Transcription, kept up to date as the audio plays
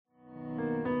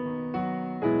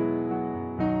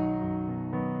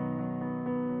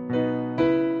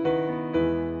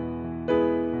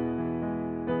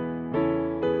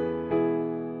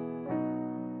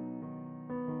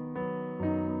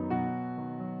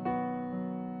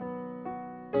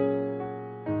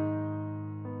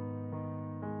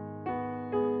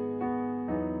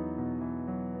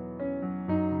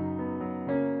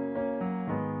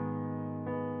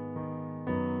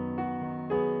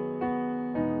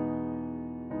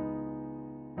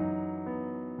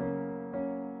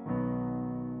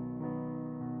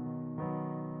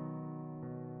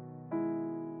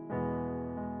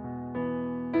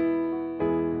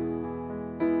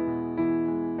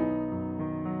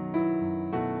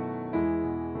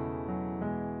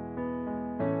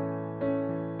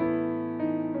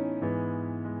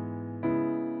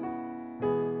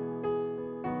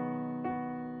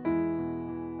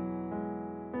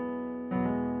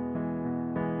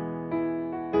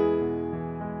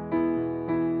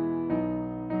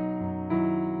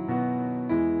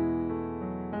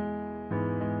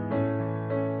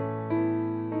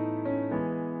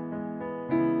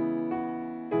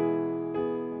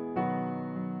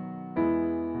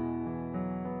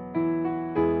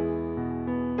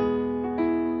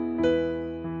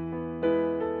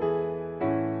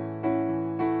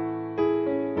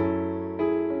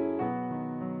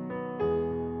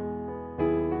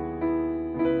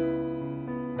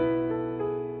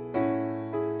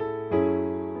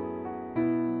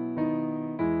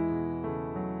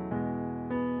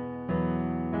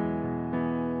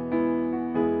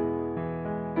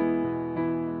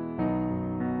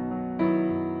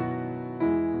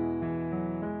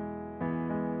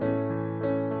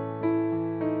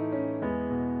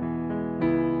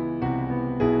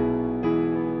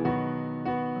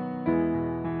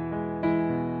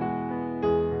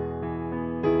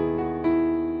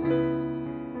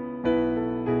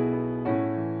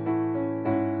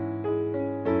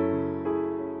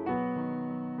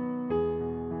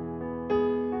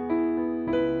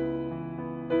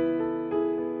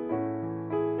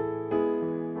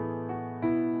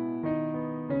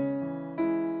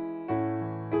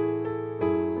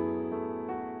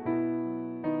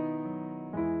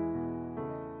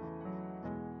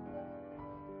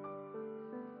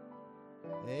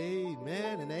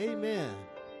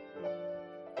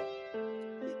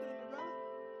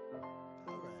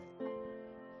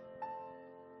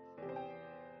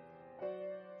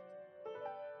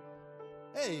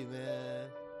Amen.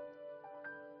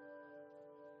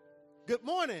 Good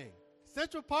morning,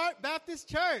 Central Park Baptist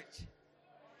Church.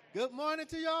 Good morning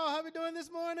to y'all. How we doing this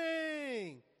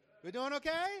morning? We're doing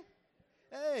okay?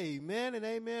 Amen and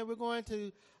amen. We're going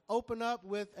to open up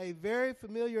with a very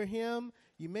familiar hymn.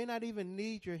 You may not even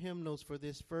need your hymnals for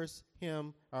this first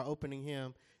hymn, our opening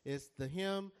hymn. It's the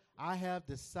hymn, I Have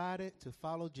Decided to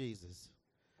Follow Jesus.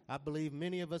 I believe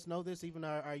many of us know this, even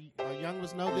our young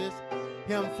ones know this.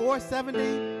 Hymn 470,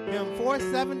 hymn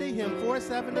 470, hymn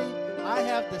 470, I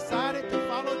have decided to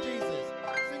follow Jesus.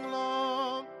 Sing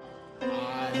along. I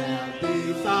have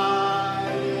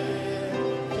decided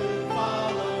to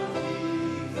follow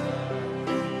Jesus.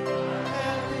 I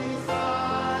have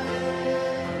decided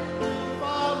to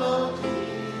follow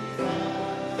Jesus.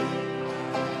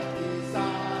 I have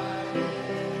decided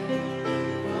to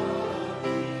follow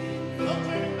Jesus. No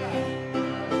turning back.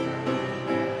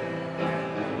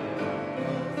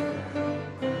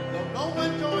 No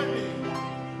one join me.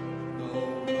 No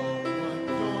one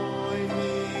join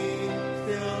me.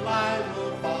 Still I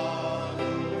will follow.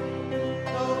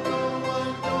 No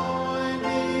one join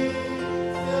me.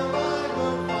 Still I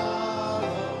will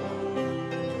follow.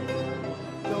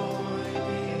 No one join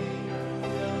me.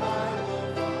 Still I will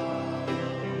follow.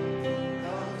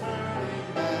 No turning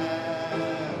back.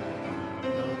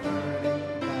 No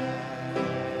turning back.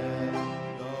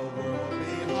 The world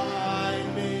behind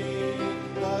me.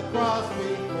 The cross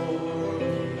before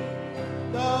me.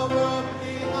 The world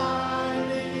behind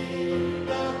me.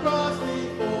 The cross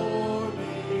before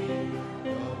me.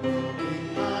 The world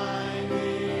behind me.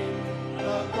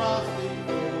 The cross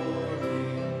before me.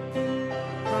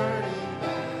 Turning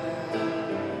back.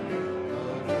 No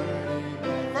turning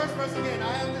back. First verse again. I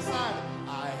have decided. I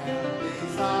have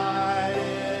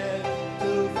decided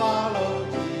to follow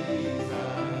Jesus.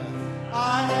 I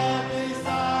have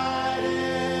decided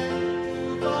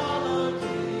to follow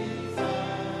Jesus.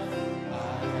 I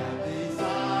have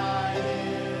decided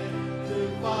to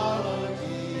follow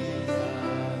Jesus.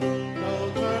 No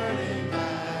turning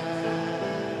back.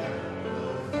 No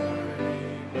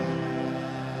turning back.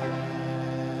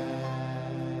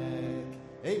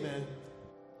 Amen.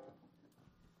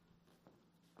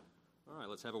 All right,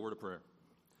 let's have a word of prayer.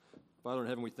 Father in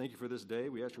heaven, we thank you for this day.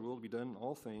 We ask your will to be done in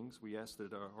all things. We ask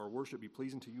that our worship be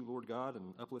pleasing to you, Lord God,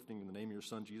 and uplifting in the name of your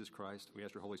Son, Jesus Christ. We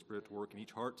ask your Holy Spirit to work in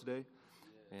each heart today,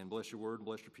 and bless your word, and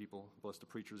bless your people. Bless the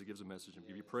preacher as he gives a message, and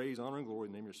give you praise, honor, and glory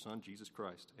in the name of your Son, Jesus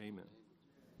Christ. Amen.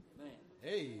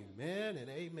 Amen and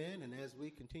amen. And as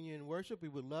we continue in worship, we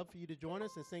would love for you to join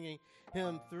us in singing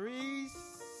hymn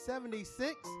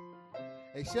 376,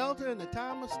 A Shelter in the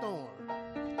Time of Storm.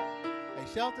 A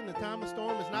shelter in the time of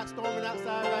storm. It's not storming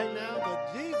outside right now,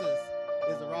 but Jesus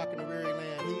is the rock in the weary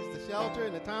land. He's the shelter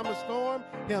in the time of storm.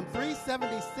 Hymn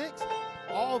 376,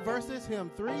 all verses, hymn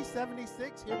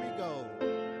 376. Here we go.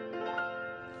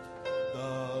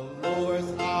 The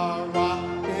Lord's our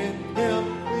rock, in him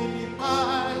we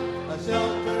hide, a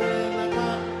shelter in the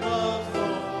time of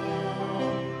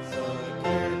storm.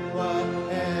 Secure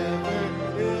whatever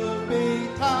will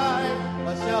betide, a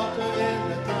shelter in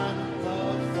the time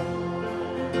of storm.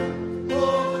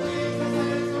 Oh, Jesus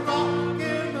is a rock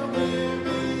in a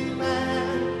weary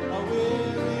land, a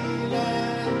weary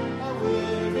land, a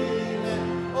weary land.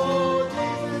 Oh,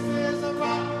 Jesus is a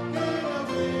rock in a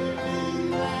weary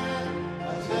land, a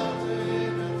shelter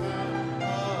in the time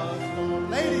of storm.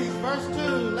 Ladies, verse 2,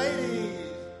 ladies.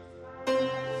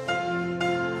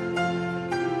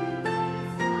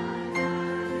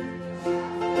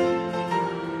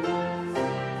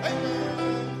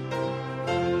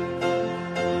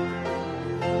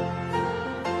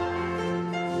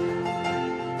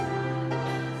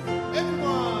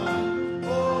 Everyone,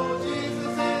 oh,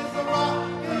 Jesus is a rock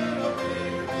in a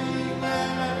weary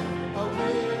land, a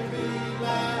weary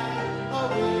land, a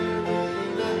weary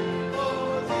land.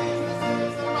 Oh, Jesus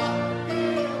is a rock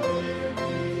in a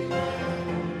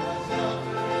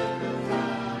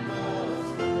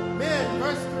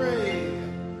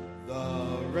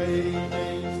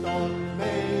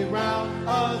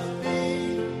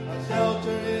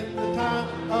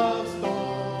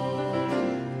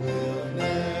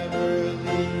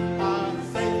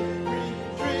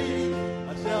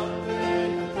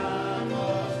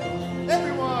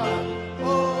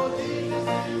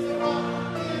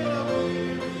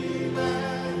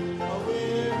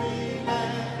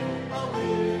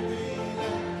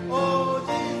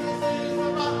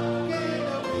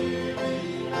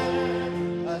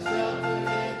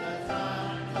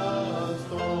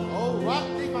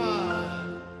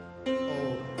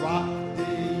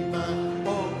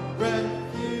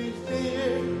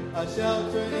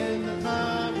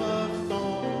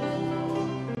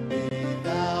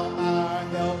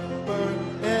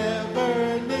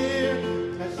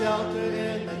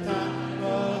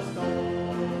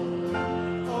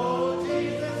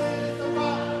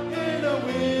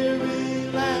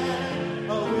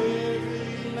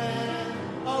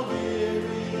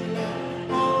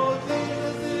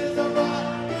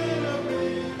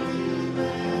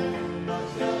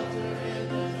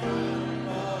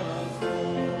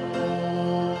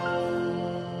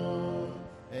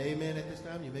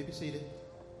be seated.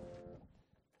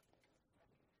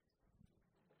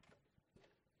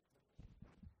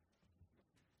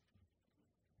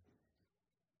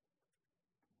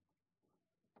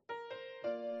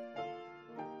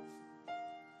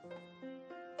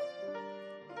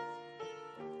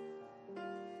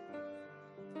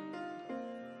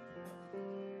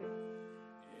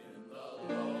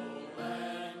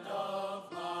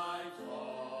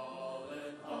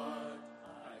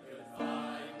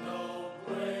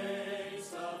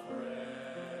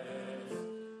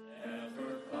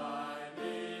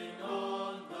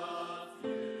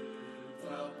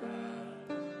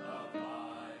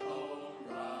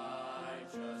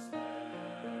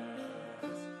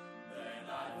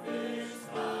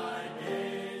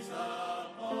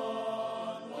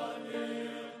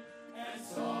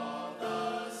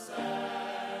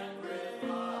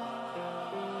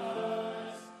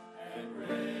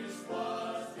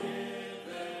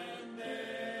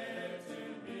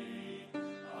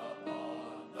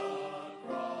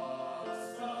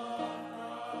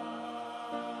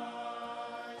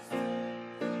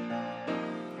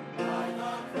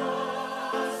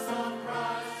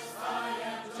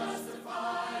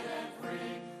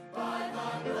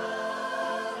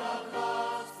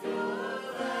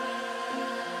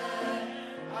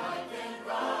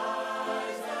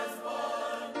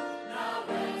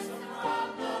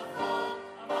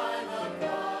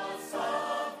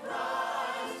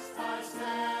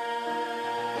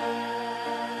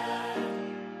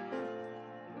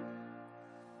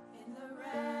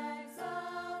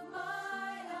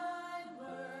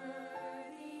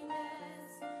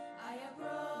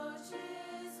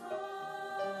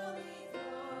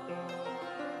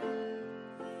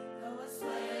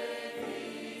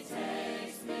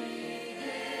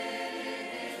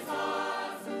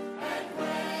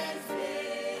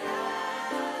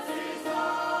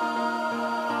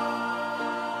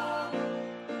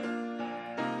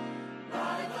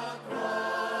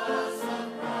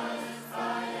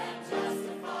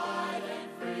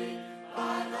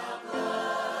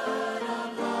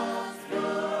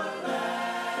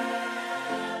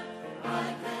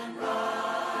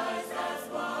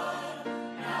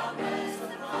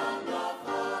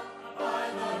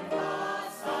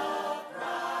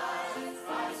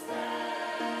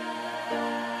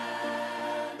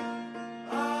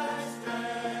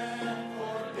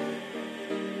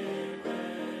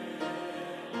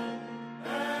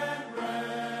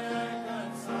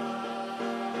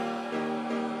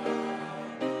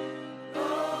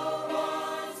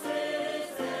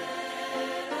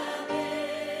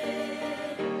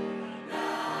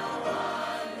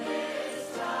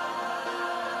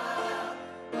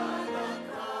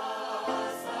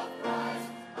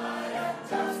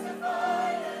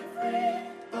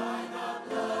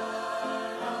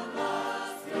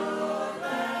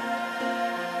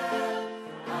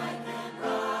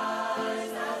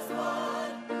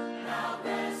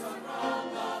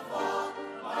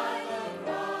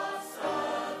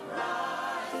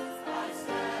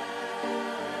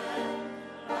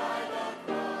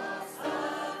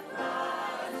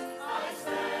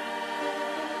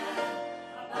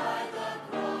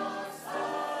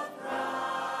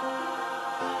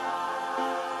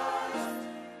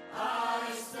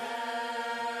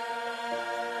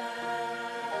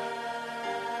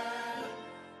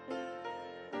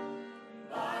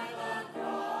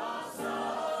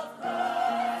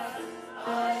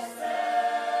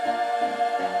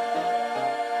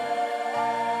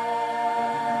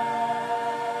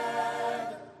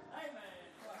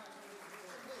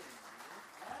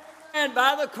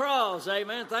 By the cross,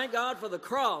 amen. Thank God for the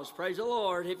cross. Praise the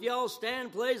Lord. If y'all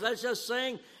stand, please, let's just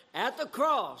sing at the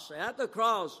cross,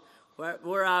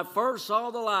 where I first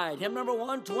saw the light. Hymn number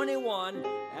 121,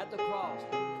 at the cross.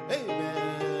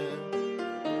 Amen.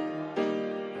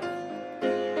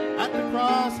 At the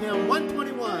cross, hymn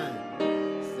 121.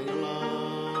 Sing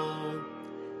along.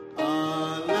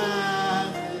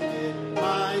 Alas, did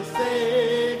my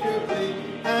Savior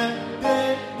bleed, and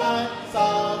did my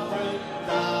sovereign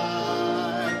die?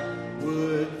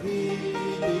 Would he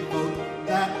devote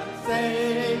that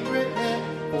sacred head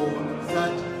for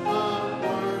such a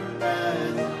work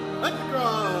as at the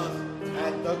cross,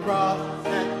 at the cross,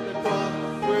 at the cross,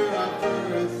 where I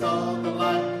first saw the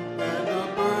light, and the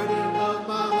burden of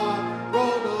my heart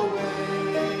rolled away.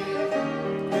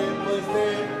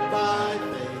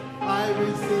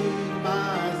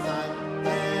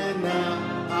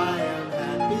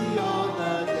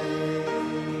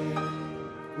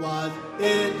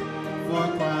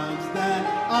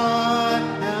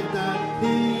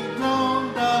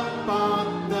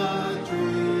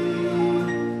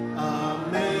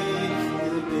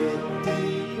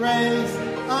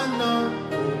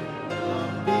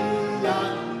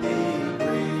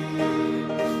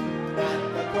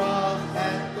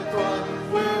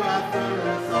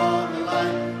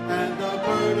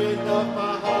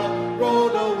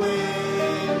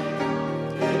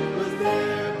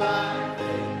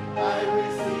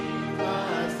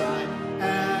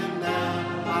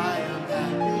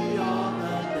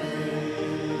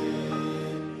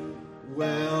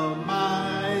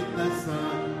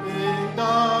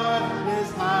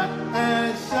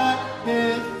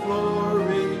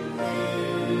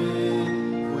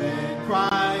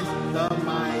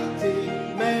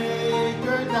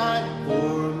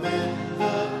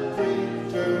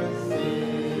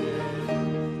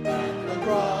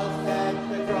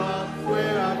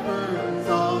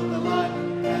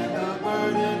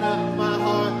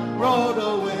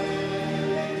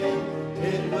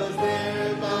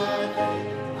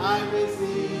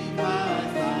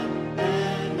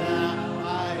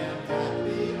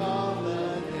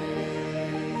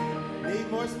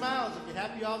 more smiles. If you're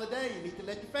happy all the day, you need to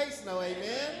let your face know,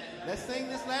 amen. Let's sing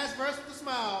this last verse with a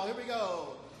smile. Here we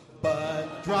go.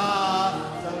 But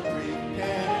drops of grief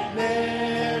can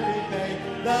never repay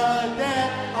the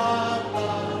debt of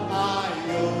love I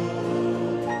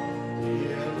owe.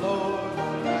 Dear Lord,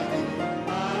 I give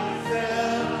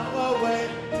myself away.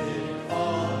 It's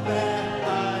all that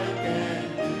I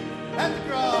can do. At the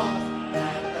cross, where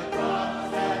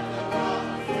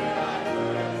I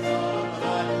first saw the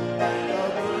light, and the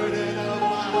burden of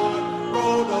my heart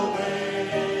rolled away.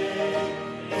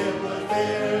 It was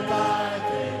there by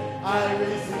faith I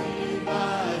received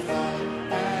my sight,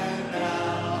 and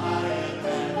now I am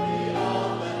happy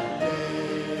all the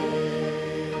day.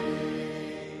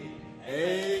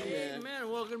 Amen. Amen.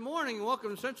 Well, good morning.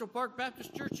 Welcome to Central Park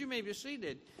Baptist Church. You may be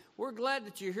seated. We're glad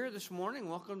that you're here this morning.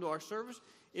 Welcome to our service.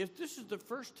 If this is the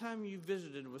first time you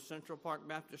visited with Central Park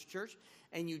Baptist Church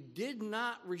and you did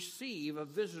not receive a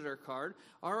visitor card,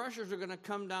 our ushers are going to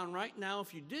come down right now.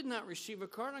 If you did not receive a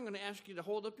card, I'm going to ask you to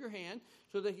hold up your hand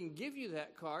so they can give you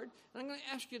that card. And I'm going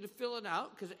to ask you to fill it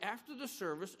out because after the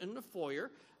service in the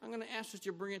foyer, I'm going to ask that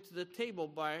you bring it to the table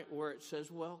by where it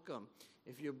says welcome.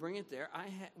 If you bring it there, I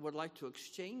would like to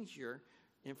exchange your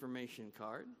information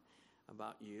card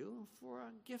about you for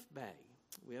a gift bag.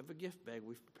 We have a gift bag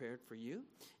we've prepared for you,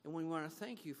 and we want to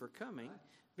thank you for coming,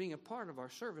 being a part of our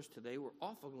service today. We're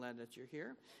awful glad that you're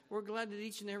here. We're glad that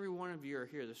each and every one of you are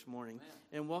here this morning,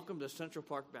 and welcome to Central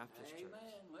Park Baptist Church.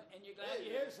 Amen. And you're glad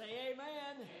you're here. Say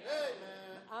amen. Amen.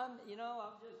 I'm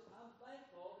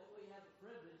thankful that we have the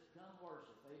privilege to come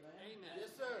worship. Amen.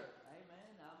 Yes, sir.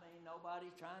 Amen. I mean,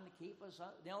 nobody's trying to keep us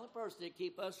up. The only person that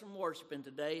keep us from worshiping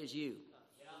today is you.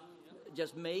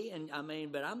 Just me,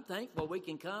 but I'm thankful we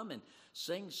can come and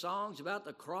sing songs about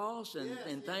the cross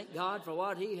and thank God for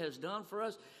what He has done for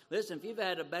us. Listen, if you've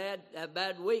had a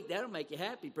bad week, that'll make you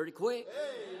happy pretty quick.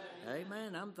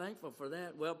 Amen. I'm thankful for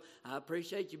that. Well, I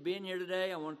appreciate you being here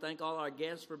today. I want to thank all our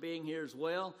guests for being here as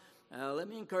well. Let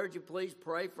me encourage you, please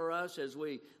pray for us as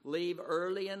we leave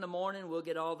early in the morning. We'll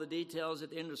get all the details at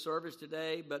the end of service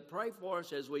today, but pray for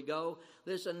us as we go.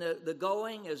 Listen, the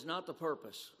going is not the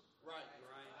purpose.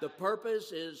 The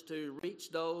purpose is to reach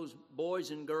those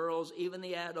boys and girls, even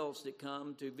the adults that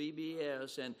come to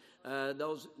VBS, and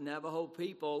those Navajo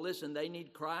people. Listen, they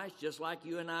need Christ just like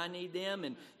you and I need them,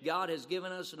 and God has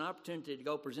given us an opportunity to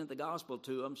go present the gospel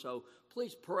to them. So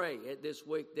please pray this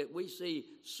week that we see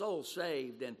souls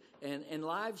saved and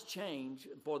lives changed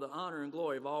for the honor and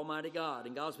glory of Almighty God.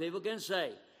 And God's people can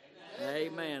say,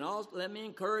 Amen. Also, let me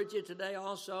encourage you today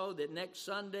also that next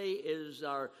Sunday is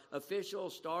our official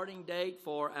starting date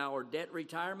for our debt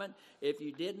retirement. If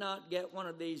you did not get one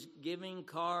of these giving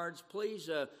cards, please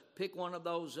pick one of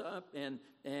those up and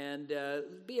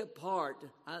be a part.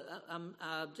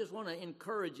 I just want to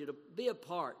encourage you to be a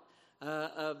part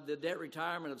of the debt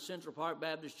retirement of Central Park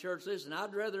Baptist Church. Listen,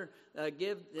 I'd rather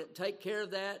take care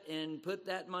of that and put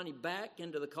that money back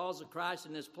into the cause of Christ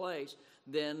in this place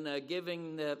than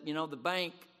giving the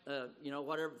bank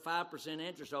whatever 5%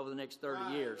 interest over the next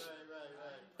 30 years.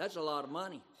 Right. That's a lot of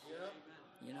money.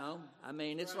 Yep. I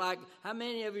mean, it's like, how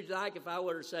many of you like if I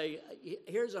were to say,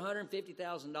 here's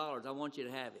 $150,000, I want you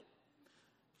to have it?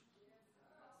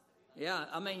 Yeah,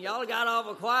 I mean, y'all got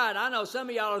awful quiet. I know some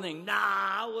of y'all are thinking, nah,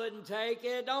 I wouldn't take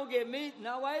it. Don't get me.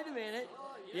 No, wait a minute.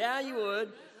 Yeah, you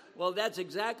would. Well, that's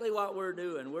exactly what we're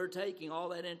doing. We're taking all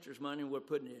that interest money and we're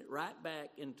putting it right back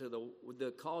into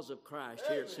the cause of Christ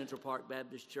here at Central Park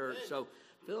Baptist Church. So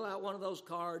fill out one of those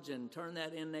cards and turn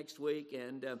that in next week.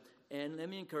 And let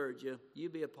me encourage you, you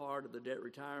be a part of the debt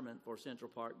retirement for Central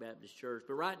Park Baptist Church.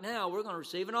 But right now, we're going to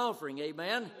receive an offering.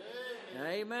 Amen?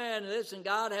 Amen. Listen,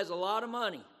 God has a lot of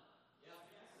money.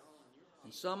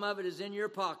 And some of it is in your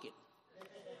pocket.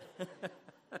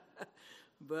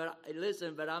 But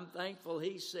I'm thankful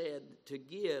He said to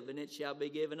give, and it shall be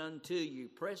given unto you.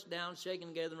 Pressed down, shaken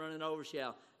together, and running over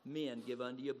shall men give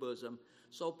unto your bosom.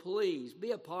 So please be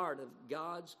a part of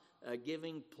God's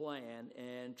giving plan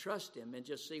and trust Him and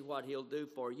just see what He'll do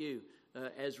for you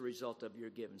as a result of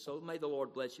your giving. So may the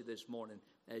Lord bless you this morning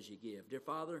as you give. Dear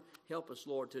Father, help us,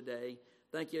 Lord, today.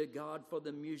 Thank you, God, for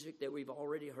the music that we've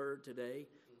already heard today.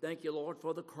 Thank you, Lord,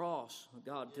 for the cross,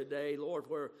 God, today, Lord,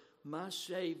 where my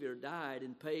Savior died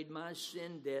and paid my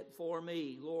sin debt for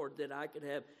me, Lord, that I could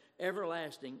have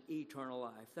everlasting, eternal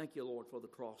life. Thank you, Lord, for the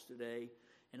cross today.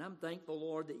 And I'm thankful,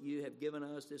 Lord, that you have given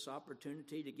us this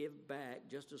opportunity to give back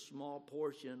just a small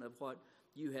portion of what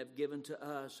you have given to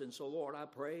us. And so, Lord, I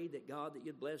pray that, God, that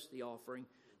you'd bless the offering,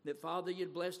 that, Father,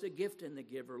 you'd bless the gift and the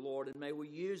giver, Lord, and may we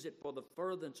use it for the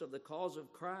furtherance of the cause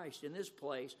of Christ in this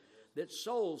place, that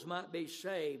souls might be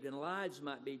saved and lives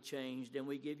might be changed. And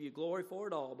we give you glory for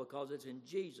it all because it's in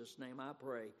Jesus' name I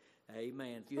pray.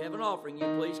 Amen. If you have an offering, you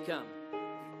please come.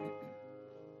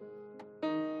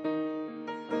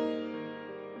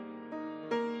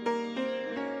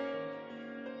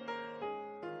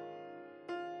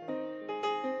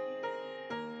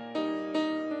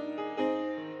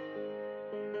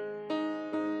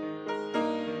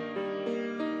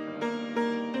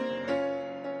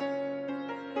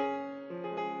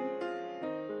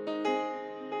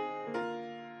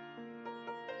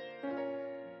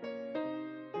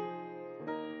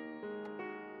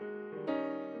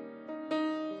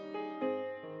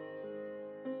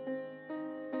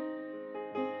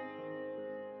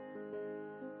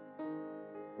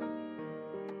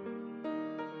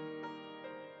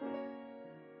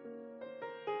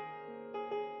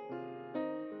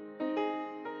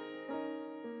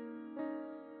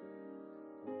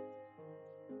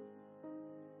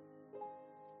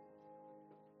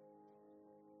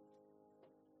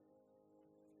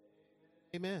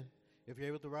 Amen. If you're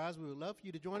able to rise, we would love for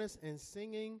you to join us in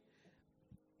singing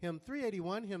hymn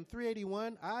 381. Hymn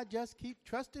 381, I Just Keep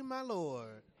Trusting My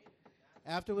Lord.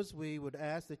 Afterwards, we would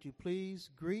ask that you please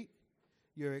greet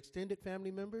your extended family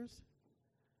members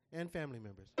and family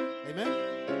members. Amen.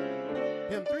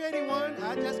 Hymn 381,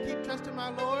 I Just Keep Trusting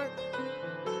My Lord.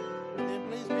 And then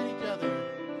please greet each other.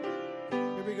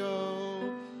 Here we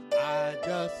go. I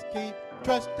just keep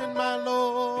trusting my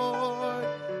Lord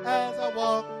as I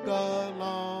walk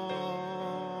along.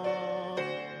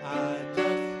 I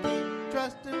just keep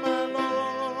trusting my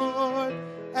Lord,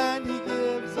 and He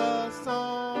gives us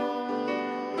song.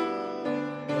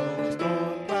 Though the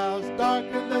storm clouds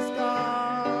darken the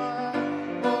sky,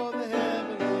 or the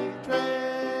heavenly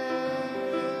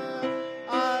trail,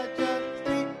 I just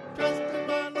keep trusting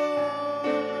my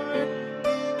Lord.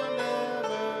 He will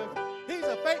never. He's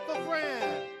a faithful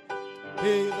friend.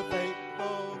 He's a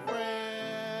faithful friend.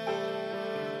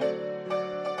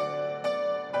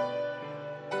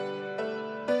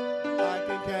 I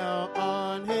can count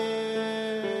on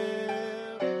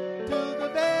Him to the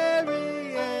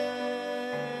very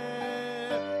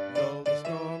end. Though the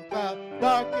storm cloud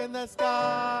darken the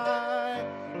sky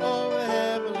over the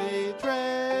heavenly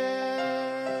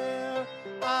trail,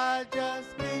 I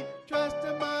just keep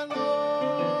trusting my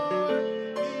Lord.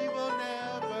 He will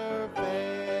never fail.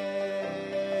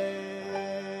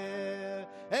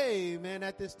 Amen.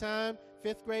 At this time,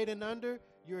 5th grade and under,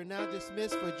 you are now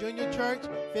dismissed for junior church.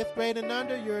 5th grade and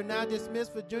under, you are now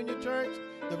dismissed for junior church.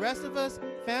 The rest of us,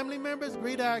 family members,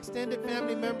 greet our extended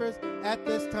family members at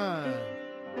this time.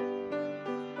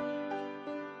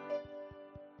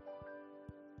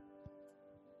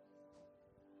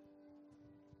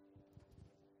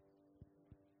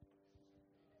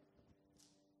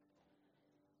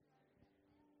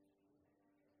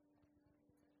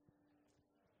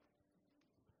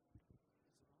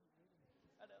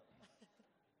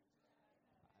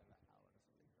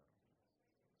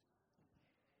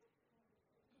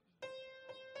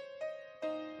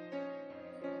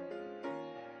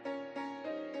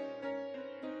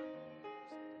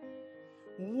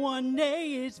 One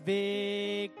day it's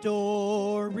victory,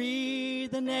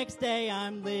 the next day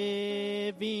I'm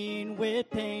living with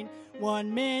pain.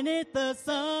 1 minute the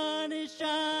sun is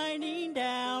shining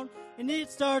down and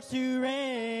it starts to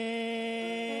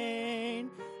rain.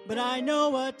 But I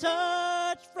know a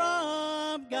touch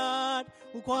from God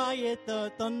will quiet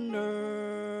the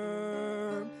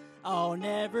thunder. I'll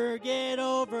never get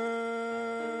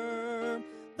over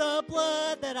the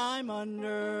blood that I'm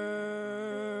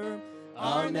under.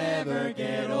 I'll never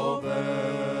get over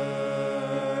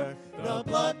the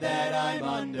blood that I'm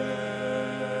under.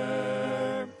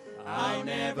 I'll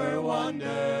never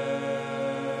wonder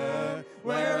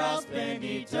where I'll spend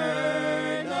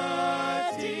eternity.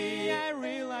 I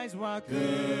realize what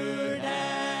could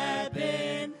have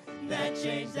been that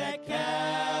changed at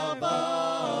Calvary.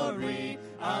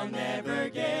 I'll never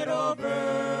get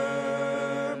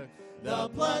over the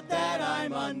blood that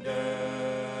I'm under.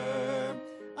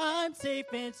 I'm safe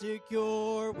and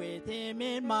secure with Him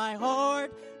in my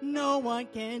heart. No one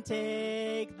can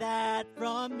take that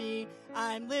from me.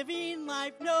 I'm living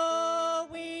life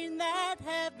knowing that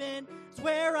heaven's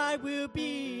where I will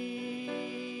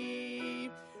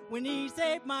be. When He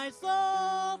saved my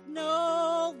soul,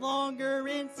 no longer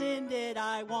in sin did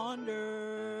I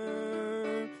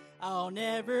wander. I'll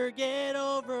never get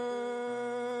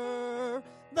over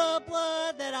the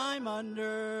blood that I'm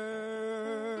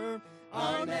under.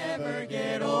 I'll never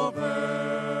get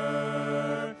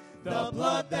over the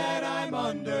blood that I'm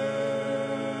under.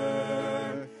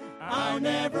 I'll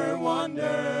never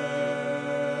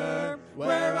wonder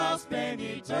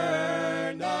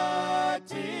eternity.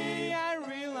 I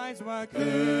realize what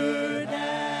could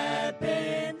have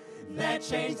been, that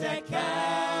change at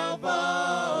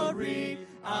Calvary,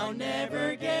 I'll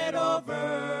never get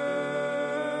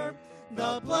over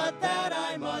the blood that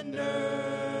I'm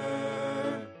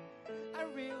under. I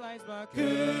realize what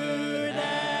could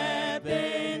have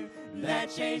been, that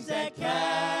change at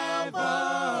Calvary,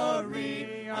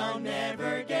 I'll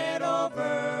never get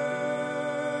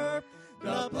over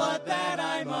the blood that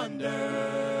I'm under,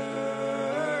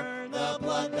 the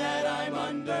blood that I'm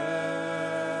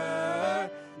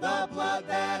under, the blood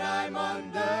that I'm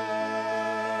under.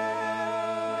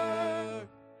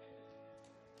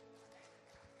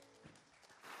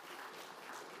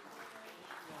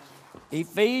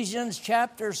 Ephesians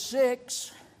chapter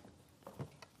 6.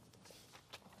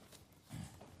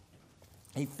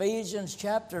 Ephesians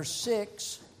chapter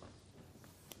 6.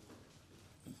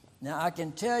 Now, I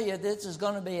can tell you this is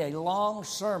going to be a long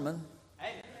sermon,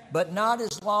 but not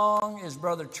as long as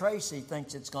Brother Tracy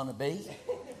thinks it's going to be,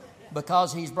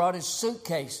 because he's brought his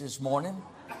suitcase this morning,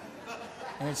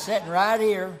 and it's sitting right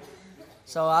here.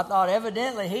 So I thought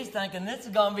evidently he's thinking this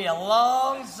is going to be a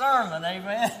long sermon,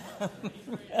 amen.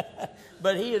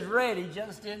 But he is ready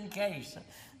just in case.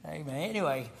 Amen.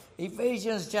 Anyway,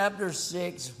 Ephesians chapter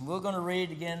 6, we're going to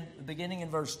read again, beginning in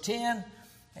verse 10,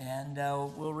 and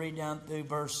we'll read down through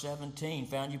verse 17.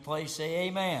 Found your place, say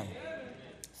amen.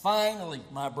 Finally,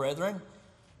 my brethren,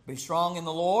 be strong in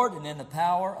the Lord and in the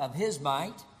power of his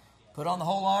might. Put on the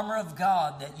whole armor of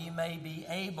God, that ye may be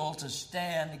able to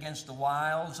stand against the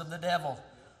wiles of the devil.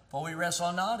 For we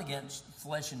wrestle not against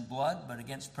flesh and blood, but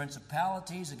against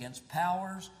principalities, against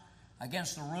powers,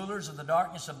 against the rulers of the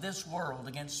darkness of this world,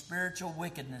 against spiritual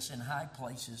wickedness in high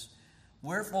places.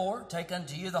 Wherefore, take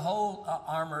unto you the whole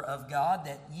armor of God,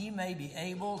 that ye may be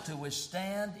able to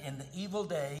withstand in the evil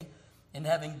day, and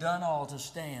having done all to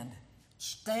stand.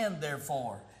 Stand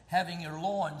therefore, having your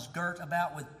loins girt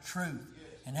about with truth,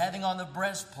 and having on the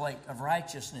breastplate of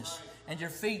righteousness, and your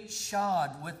feet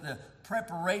shod with the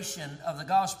preparation of the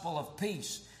gospel of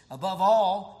peace. Above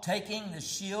all, taking the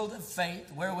shield of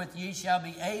faith, wherewith ye shall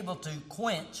be able to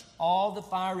quench all the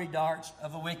fiery darts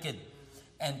of the wicked.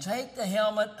 And take the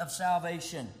helmet of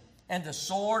salvation, and the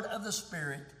sword of the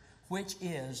Spirit, which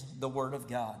is the word of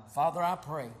God. Father, I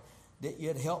pray that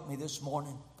you'd help me this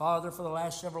morning. Father, for the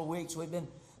last several weeks, we've been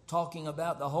talking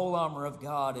about the whole armor of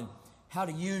God and how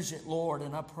to use it, Lord.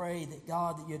 And I pray that,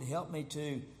 God, that you'd help me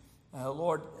to,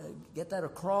 Lord, get that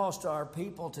across to our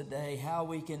people today, how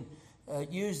we can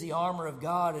use the armor of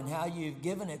God and how you've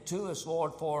given it to us,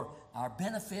 Lord, for our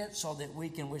benefit so that we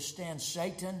can withstand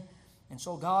Satan. And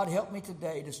so, God, help me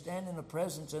today to stand in the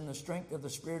presence and the strength of the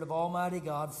Spirit of Almighty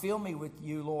God. Fill me with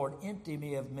you, Lord. Empty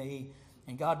me of me.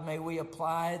 And, God, may we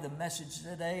apply the message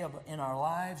today in our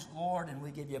lives, Lord, and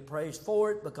we give you praise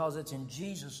for it, because it's in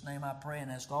Jesus' name I pray and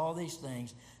ask all these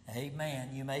things.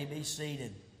 Amen. You may be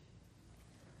seated.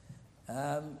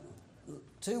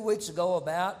 2 weeks ago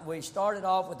we started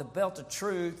off with the belt of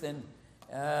truth, and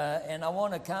I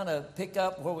want to kind of pick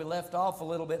up where we left off a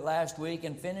little bit last week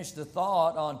and finish the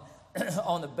thought on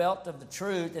on the belt of the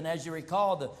truth. And as you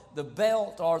recall, the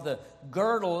belt or the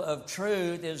girdle of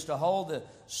truth is to hold the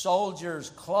soldier's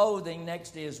clothing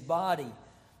next to his body.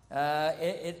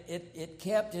 It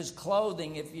kept his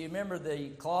clothing. If you remember the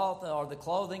cloth or the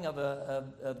clothing of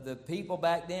the people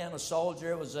back then, a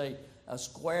soldier, it was a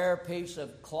square piece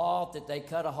of cloth that they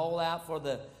cut a hole out for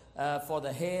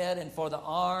the head and for the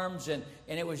arms, and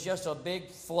it was just a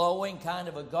big flowing kind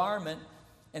of a garment.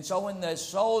 And so when the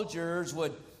soldiers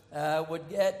would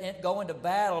go into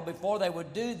battle, before they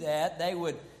would do that, they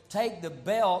would take the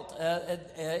belt,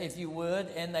 if you would,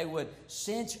 and they would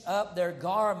cinch up their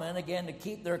garment again to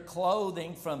keep their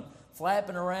clothing from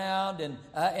flapping around and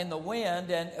in the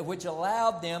wind, and which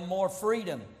allowed them more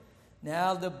freedom.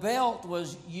 Now, the belt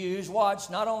was used,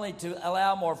 not only to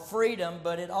allow more freedom,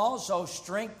 but it also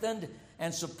strengthened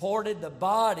and supported the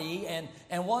body.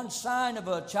 And one sign of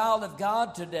a child of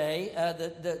God today,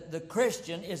 the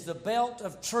Christian, is the belt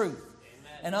of truth.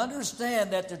 Amen. And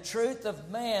understand that the truth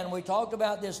of man, we talked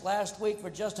about this last week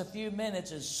for just a few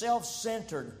minutes, is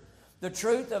self-centered. The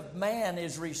truth of man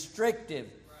is restrictive.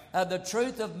 The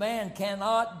truth of man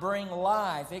cannot bring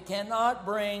life. It cannot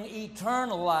bring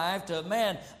eternal life to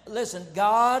man. Listen,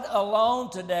 God alone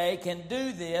today can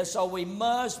do this, so we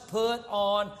must put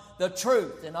on the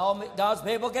truth. And all God's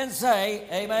people can say,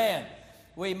 amen.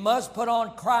 We must put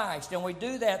on Christ, and we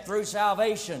do that through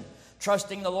salvation,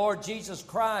 trusting the Lord Jesus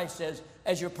Christ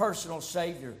as your personal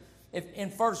Savior. In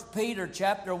 1 Peter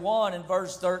chapter 1 and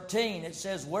verse 13, it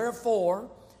says, "Wherefore,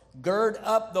 gird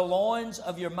up the loins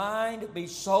of your mind, be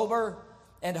sober,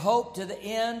 and hope to the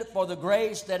end for the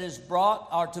grace that is brought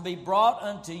or to be brought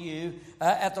unto you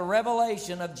at the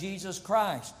revelation of Jesus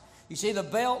Christ. You see, the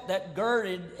belt that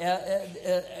girded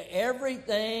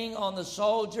everything on the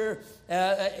soldier,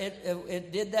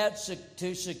 it did that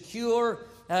to secure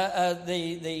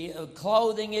the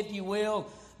clothing, if you will.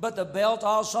 But the belt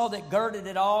also that girded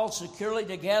it all securely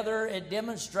together, it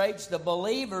demonstrates the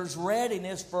believer's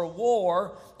readiness for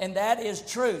war, and that is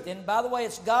truth. And by the way,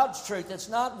 it's God's truth. It's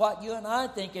not what you and I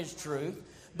think is truth,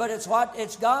 but it's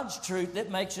God's truth that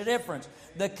makes a difference.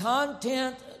 The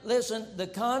content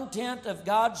of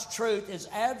God's truth is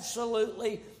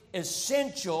absolutely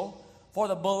essential for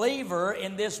the believer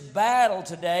in this battle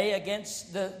today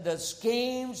against the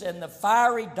schemes and the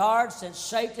fiery darts that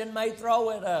Satan may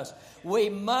throw at us. We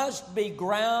must be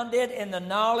grounded in the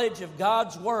knowledge of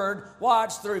God's Word.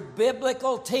 Watch, through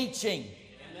biblical teaching.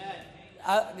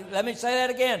 Let me say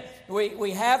that again.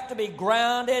 We have to be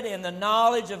grounded in the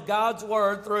knowledge of God's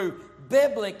Word through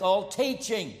biblical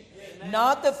teaching.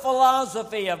 Not the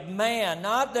philosophy of man,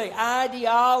 not the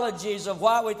ideologies of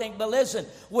what we think. But listen,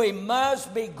 we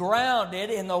must be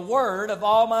grounded in the Word of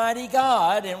Almighty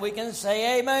God, and we can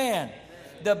say amen.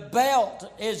 The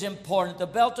belt is important, the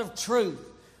belt of truth.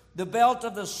 The belt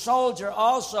of the soldier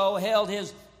also held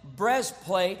his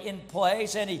breastplate in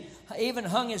place, and he even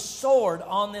hung his sword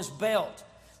on this belt.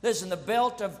 Listen, the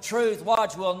belt of truth,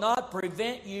 watch, will not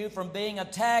prevent you from being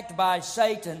attacked by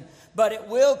Satan, but it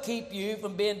will keep you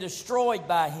from being destroyed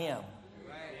by him.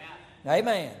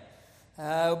 Amen.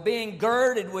 Being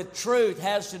girded with truth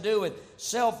has to do with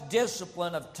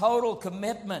self-discipline of total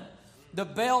commitment. The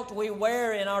belt we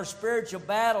wear in our spiritual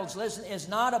battles, listen, is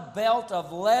not a belt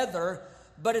of leather,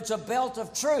 but it's a belt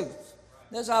of truth.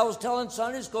 As I was telling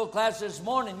Sunday school class this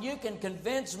morning, you can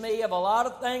convince me of a lot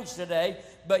of things today,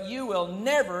 but you will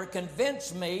never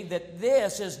convince me that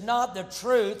this is not the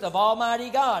truth of Almighty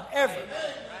God, ever.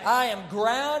 I am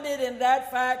grounded in that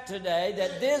fact today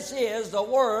that this is the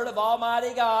Word of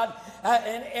Almighty God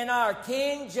in our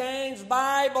King James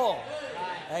Bible.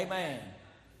 Amen.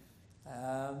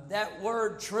 That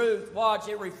word truth, watch,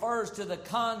 it refers to the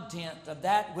content of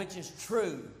that which is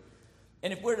true.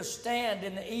 And if we're to stand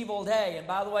in the evil day, and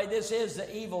by the way, this is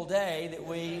the evil day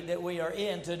that we are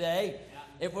in today.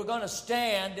 If we're going to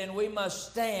stand, then we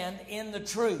must stand in the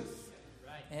truth.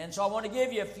 And so I want to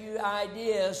give you a few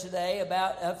ideas today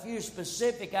about a few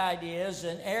specific ideas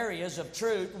and areas of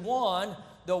truth. One,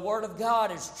 the Word of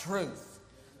God is truth.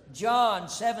 John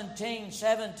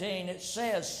 17:17, it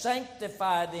says,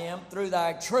 sanctify them through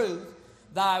thy truth.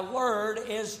 Thy word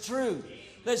is truth.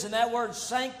 Listen, that word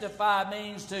sanctify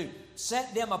means to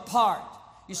set them apart.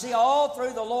 You see, all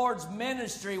through the Lord's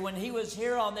ministry, when he was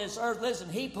here on this earth, listen,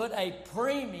 he put a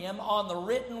premium on the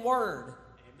written word.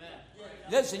 Amen.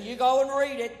 Listen, you go and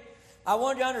read it. I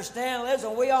want you to understand,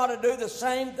 listen, we ought to do the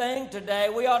same thing today.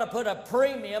 We ought to put a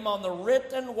premium on the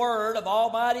written word of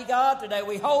Almighty God today.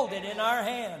 We hold it in our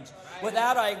hands.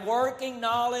 Without a working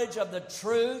knowledge of the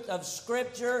truth of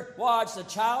Scripture, watch, the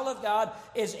child of God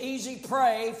is easy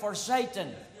prey for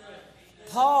Satan.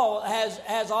 Paul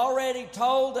has already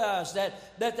told us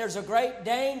that there's a great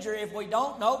danger if we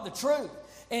don't know the truth.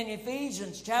 In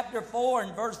Ephesians chapter 4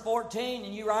 and verse 14,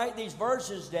 and you write these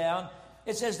verses down,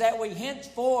 it says that we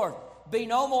henceforth be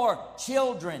no more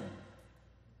children.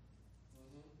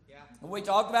 We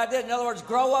talked about that. In other words,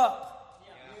 grow up.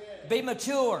 Be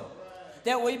mature.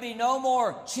 That we be no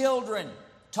more children,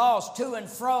 tossed to and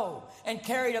fro and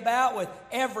carried about with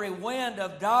every wind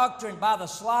of doctrine by the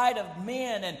sleight of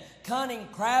men and cunning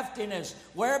craftiness,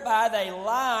 whereby they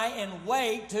lie in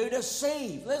wait to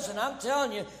deceive. Listen, I'm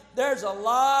telling you, there's a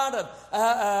lot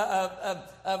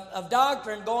of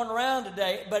doctrine going around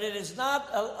today, but it is not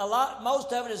a lot.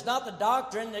 Most of it is not the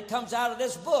doctrine that comes out of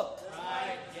this book.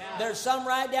 Right, yeah. There's some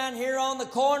right down here on the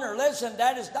corner. Listen,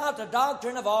 that is not the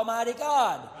doctrine of Almighty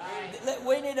God. Right.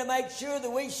 We need to make sure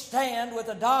that we stand with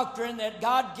the doctrine that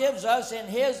God gives us in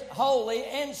His holy,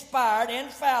 inspired,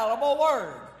 infallible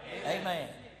Word. Amen. Amen.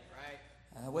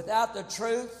 Right. Without the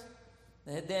truth,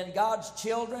 then God's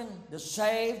children, the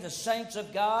saved, the saints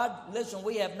of God, listen,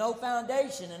 we have no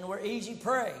foundation and we're easy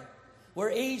prey.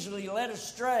 We're easily led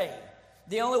astray.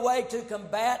 The only way to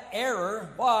combat error,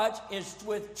 watch, is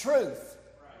with truth.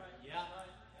 Right. Yeah.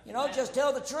 You know, just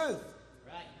tell the truth.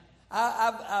 Right.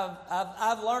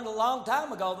 I've learned a long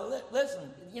time ago that, listen,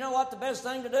 you know what the best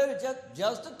thing to do is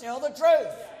just to tell the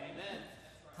truth.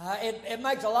 Amen. It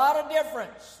makes a lot of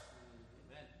difference.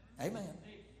 Amen. Amen.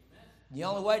 The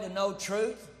only way to know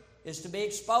truth is to be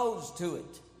exposed to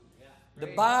it. The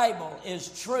Bible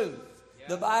is truth.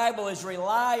 The Bible is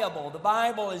reliable. The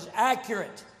Bible is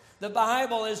accurate. The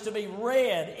Bible is to be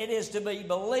read. It is to be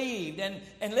believed. And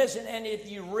listen, and if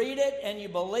you read it and you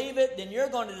believe it, then you're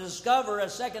going to discover,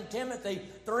 as 2 Timothy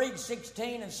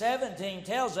 3:16 and 17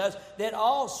 tells us, that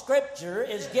all Scripture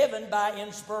is given by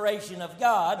inspiration of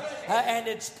God, and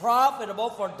it's profitable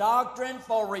for doctrine,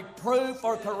 for reproof,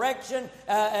 for correction,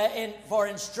 and for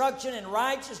instruction in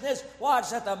righteousness. Watch,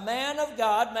 that the man of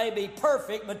God may be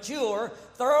perfect, mature,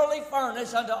 thoroughly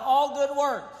furnished unto all good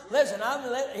work. Listen, I'm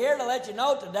here to let you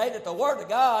know today that the Word of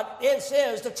God is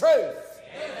the truth.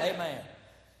 Amen.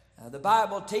 The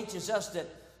Bible teaches us that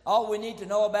all we need to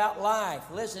know about life.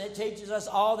 Listen, it teaches us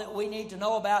all that we need to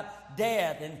know about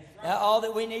death, and all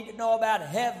that we need to know about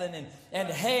heaven and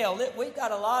hell. We've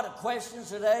got a lot of questions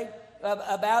today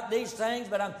about these things,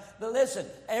 but listen,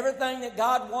 everything that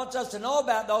God wants us to know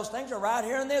about those things are right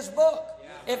here in this book.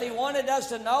 If He wanted us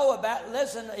to know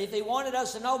if He wanted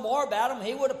us to know more about them,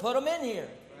 He would have put them in here.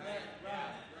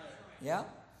 Yeah.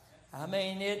 I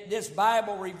mean, this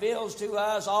Bible reveals to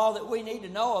us all that we need to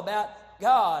know about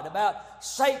God, about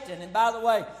Satan. And by the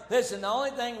way, listen, the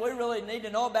only thing we really need to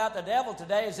know about the devil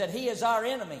today is that he is our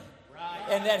enemy.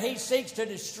 And that he seeks to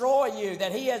destroy you,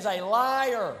 that he is a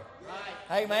liar.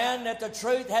 Amen. That the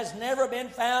truth has never been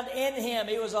found in him.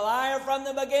 He was a liar from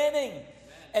the beginning.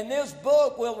 And this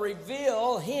book will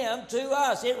reveal him to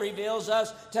us. It reveals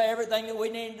us to everything that we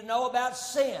need to know about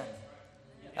sin,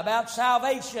 about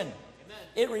salvation.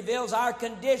 It reveals our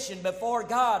condition before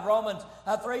God. Romans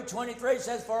 3:23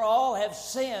 says, for all have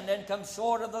sinned and come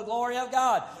short of the glory of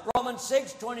God. Romans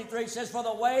 6:23 says, for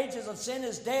the wages of sin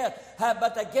is death,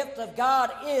 but the gift of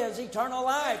God is eternal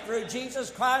life through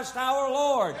Jesus Christ our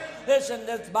Lord. Listen,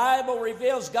 the Bible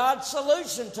reveals God's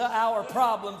solution to our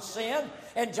problem, sin.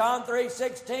 In John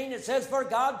 3:16 it says, for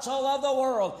God so loved the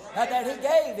world that He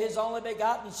gave His only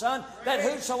begotten Son, that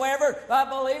whosoever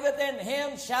believeth in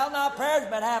Him shall not perish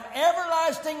but have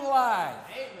everlasting life.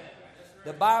 Amen.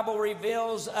 The Bible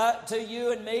reveals to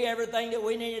you and me everything that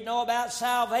we need to know about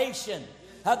salvation,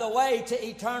 the way to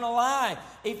eternal life.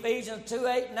 Ephesians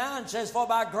 2:8-9 says, for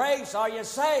by grace are you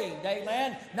saved,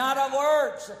 amen, not of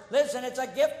works. Listen, it's a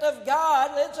gift of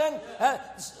God. Listen,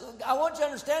 I want you to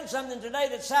understand something today,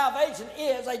 that salvation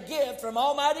is a gift from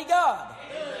Almighty God.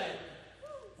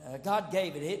 God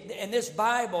gave it. And this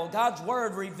Bible, God's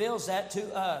Word, reveals that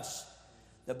to us.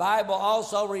 The Bible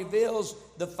also reveals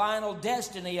the final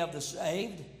destiny of the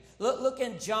saved. Look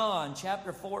in John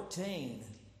chapter 14.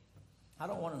 I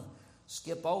don't want to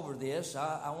skip over this.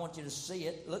 I want you to see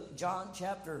it. Look, John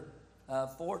chapter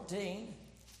 14,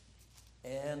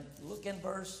 and look in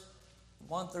verse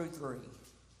 1 through 3.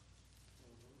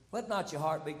 Let not your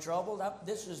heart be troubled.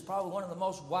 This is probably one of the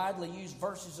most widely used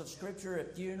verses of Scripture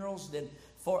at funerals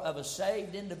of a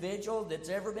saved individual that's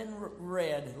ever been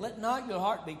read. Let not your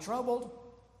heart be troubled.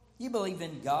 You believe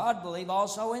in God, believe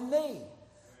also in me.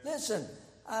 Listen,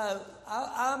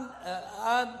 I'm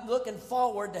looking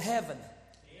forward to heaven.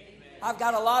 I've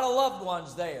got a lot of loved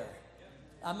ones there.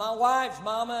 My wife's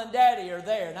mama and daddy are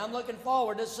there, and I'm looking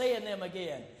forward to seeing them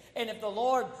again. And if the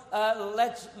Lord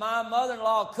lets my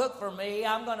mother-in-law cook for me,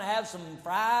 I'm going to have some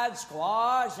fried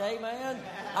squash, amen.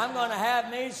 I'm going to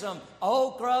have me some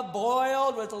okra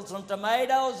boiled with some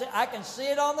tomatoes. I can see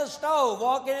it on the stove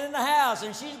walking in the house,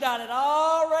 and she's got it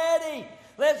all ready.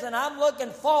 Listen, I'm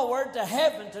looking forward to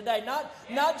heaven today,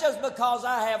 not just because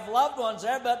I have loved ones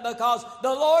there, but because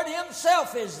the Lord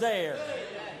Himself is there.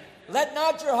 Let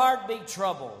not your heart be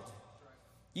troubled.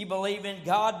 You believe in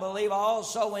God, believe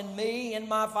also in me. In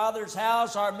my Father's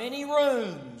house are many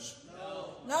rooms.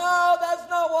 No, that's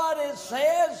not what it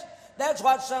says. That's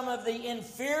what some of the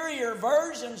inferior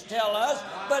versions tell us.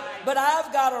 But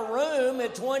I've got a room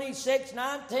at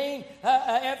 2619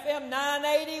 FM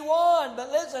 981.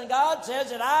 But listen, God says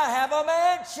that I have a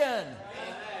mansion.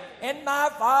 In my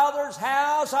Father's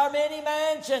house are many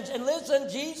mansions. And listen,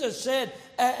 Jesus said,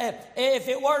 if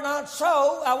it were not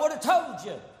so, I would have told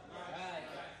you.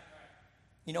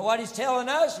 You know what He's telling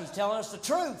us? He's telling us the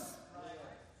truth.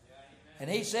 And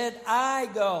He said, I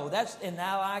go. And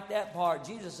I like that part.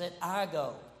 Jesus said, I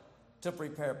go to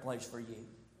prepare a place for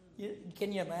you.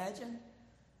 Can you imagine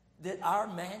that our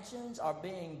mansions are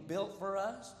being built for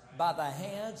us by the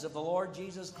hands of the Lord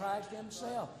Jesus Christ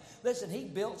Himself? Listen, He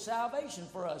built salvation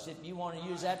for us, if you want to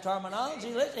use that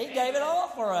terminology. Listen, He gave it all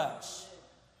for us.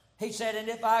 He said, and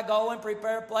if I go and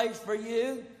prepare a place for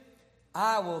you,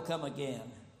 I will come again.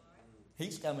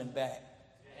 He's coming back.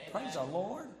 Praise the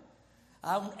Lord.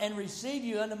 And receive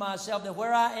you unto myself, that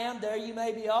where I am, there you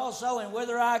may be also, and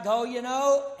whither I go, you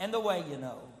know, and the way you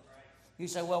know. You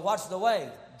say, well, what's the way?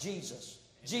 Jesus.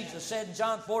 Jesus said in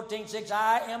John 14:6,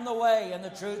 I am the way and the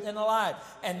truth and the life,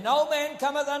 and no man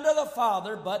cometh unto the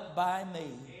Father but by me.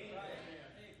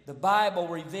 The Bible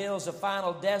reveals the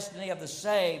final destiny of the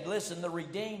saved. Listen, the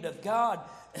redeemed of God.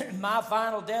 My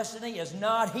final destiny is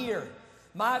not here.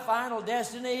 My final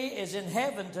destiny is in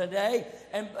heaven today.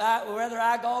 And whether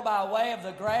I go by way of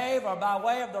the grave or by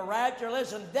way of the rapture,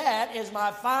 listen, that is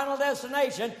my final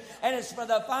destination. And it's for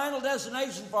the final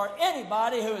destination for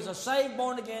anybody who is a saved,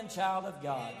 born-again child of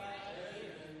God.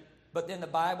 But then the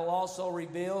Bible also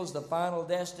reveals the final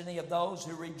destiny of those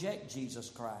who reject Jesus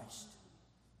Christ.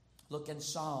 Look in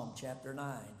Psalm chapter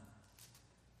 9.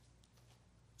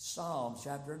 Psalm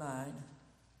chapter 9.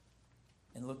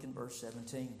 And look in verse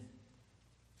 17.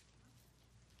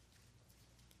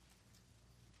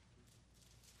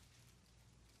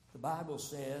 The Bible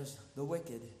says, the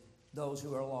wicked, those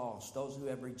who are lost, those who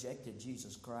have rejected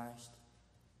Jesus Christ,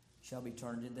 shall be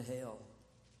turned into hell.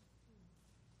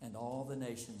 And all the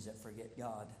nations that forget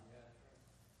God.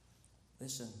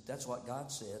 Listen, that's what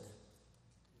God said.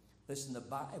 Listen, the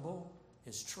Bible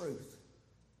is truth.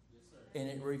 And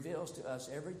it reveals to us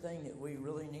everything that we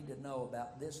really need to know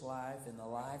about this life and the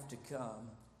life to come.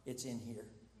 It's in here.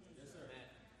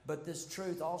 But this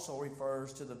truth also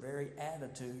refers to the very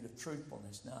attitude of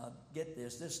truthfulness. Now, get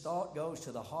this. This thought goes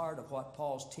to the heart of what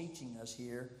Paul's teaching us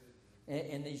here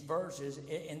in these verses.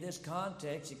 In this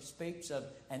context, it speaks of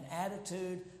an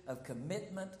attitude of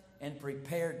commitment and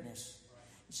preparedness.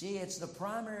 See, it's the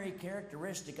primary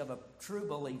characteristic of a true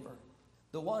believer.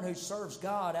 The one who serves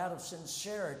God out of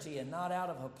sincerity and not out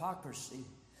of hypocrisy.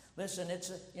 Listen,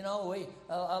 it's a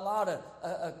lot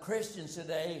of Christians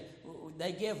today,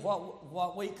 they give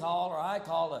what we call, or I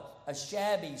call, a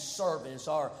shabby service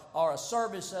or a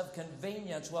service of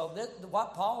convenience. Well,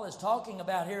 what Paul is talking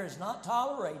about here is not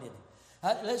tolerated.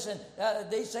 Listen,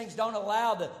 these things don't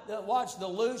allow watch the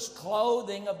loose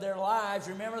clothing of their lives.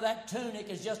 Remember, that tunic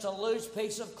is just a loose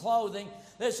piece of clothing.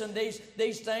 Listen,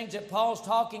 these things that Paul's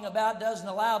talking about doesn't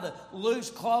allow the loose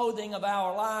clothing of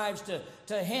our lives to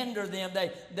hinder them.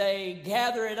 They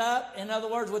gather it up, in other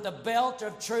words, with a belt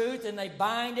of truth, and they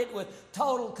bind it with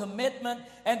total commitment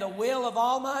and the will of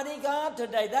Almighty God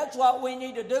today. That's what we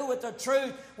need to do with the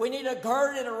truth. We need to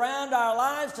gird it around our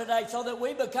lives today so that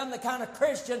we become the kind of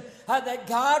Christian that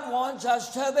God wants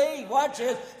us to be. Watch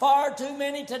this. Far too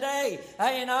many today,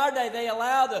 in our day, they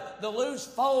allow the loose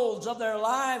folds of their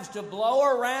lives to blow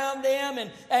around them,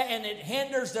 and it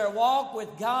hinders their walk with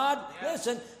God. Yeah.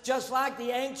 Listen, just like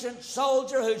the ancient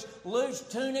soldier whose loose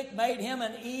tunic made him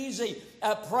an easy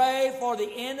prey for the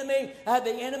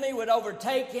enemy would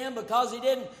overtake him because he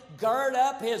didn't gird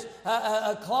up his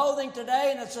clothing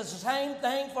today. And it's the same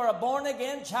thing for a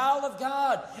born-again child of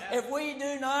God. Yeah. If we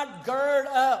do not gird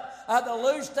up the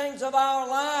loose things of our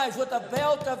lives with a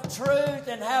belt of truth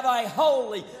and have a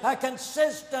holy,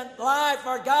 consistent life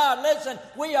for God, listen,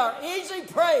 we are easy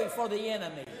prey for the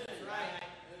enemy.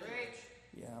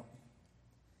 Yeah.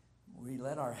 We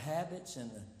let our habits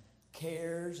and the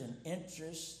cares and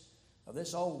interests of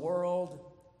this old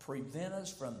world prevent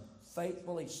us from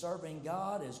faithfully serving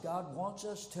God as God wants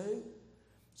us to.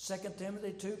 2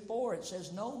 Timothy 2:4, it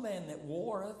says, no man that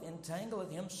warreth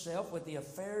entangleth himself with the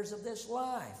affairs of this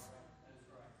life,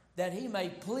 that he may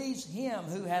please him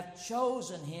who hath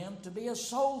chosen him to be a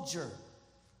soldier.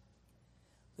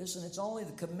 Listen, it's only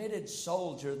the committed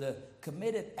soldier, the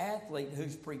committed athlete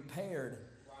who's prepared.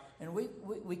 And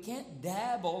we can't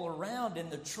dabble around in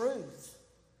the truth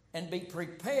and be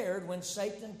prepared when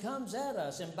Satan comes at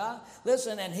us.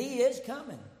 And he is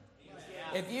coming.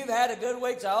 If you've had a good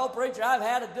week, say, oh, preacher, I've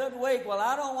had a good week. Well,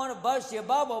 I don't want to bust your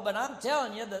bubble, but I'm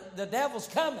telling you, the devil's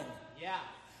coming. Yeah.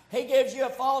 He gives you a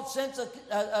false sense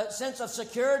of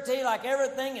security, like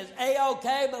everything is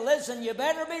A-OK. But listen, you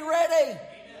better be ready.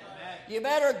 You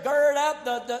better gird up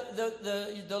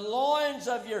the loins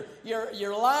of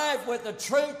your life with the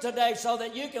truth today so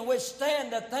that you can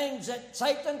withstand the things that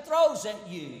Satan throws at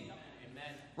you.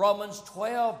 Amen. Romans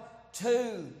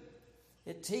 12:2.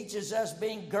 It teaches us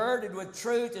being girded with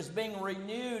truth is being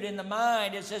renewed in the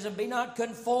mind. It says, and be not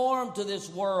conformed to this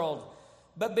world,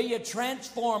 but be ye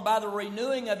transformed by the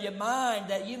renewing of your mind,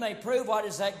 that you may prove what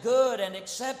is that good and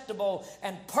acceptable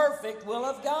and perfect will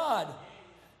of God.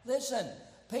 Listen,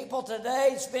 people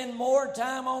today spend more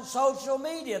time on social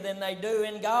media than they do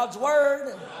in God's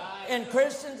Word. And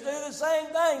Christians do the same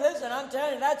thing. Listen, I'm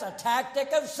telling you, that's a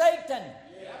tactic of Satan.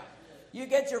 You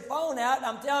get your phone out, and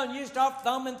I'm telling you, start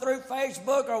thumbing through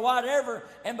Facebook or whatever,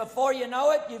 and before you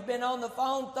know it, you've been on the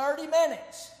phone 30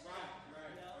 minutes.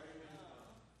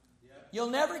 You'll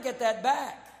never get that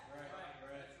back.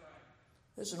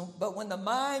 Listen, but when the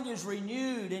mind is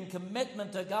renewed in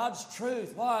commitment to God's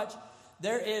truth, watch,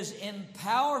 there is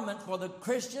empowerment for the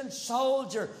Christian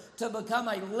soldier to become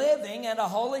a living and a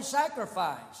holy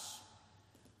sacrifice.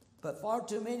 But far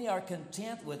too many are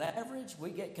content with average. We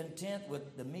get content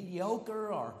with the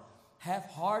mediocre or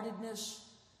half-heartedness.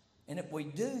 And if we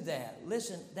do that,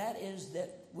 listen, that is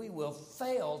that we will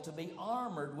fail to be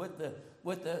armored with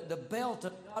the belt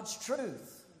of God's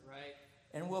truth. Right.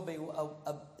 And we'll be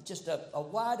just a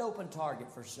wide open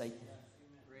target for Satan.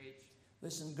 Great.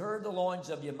 Listen, gird the loins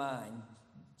of your mind,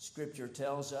 Scripture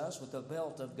tells us, with the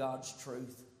belt of God's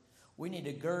truth. We need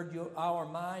to gird our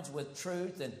minds with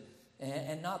truth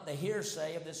and not the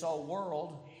hearsay of this old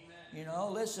world. You know,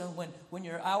 listen, when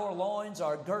our loins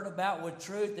are girt about with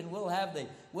truth, then we'll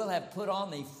have put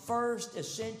on the first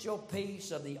essential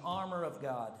piece of the armor of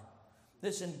God.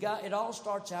 Listen, God, it all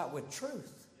starts out with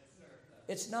truth.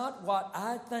 It's not what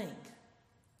I think.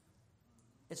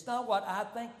 It's not what I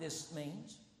think this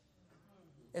means.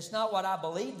 It's not what I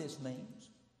believe this means.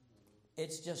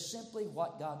 It's just simply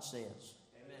what God says.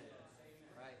 Amen.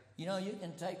 Right. You know, you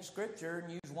can take Scripture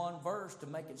and use one verse to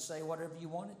make it say whatever you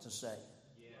want it to say.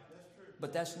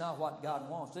 But that's not what God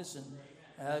wants. Listen,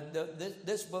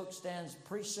 this book stands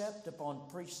precept upon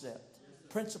precept,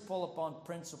 principle upon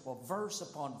principle, verse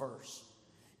upon verse.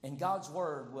 And God's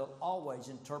Word will always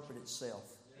interpret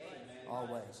itself.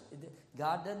 Always.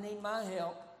 God doesn't need my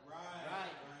help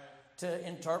to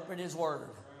interpret His Word.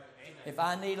 If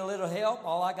I need a little help,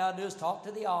 all I got to do is talk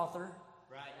to the author.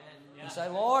 And say,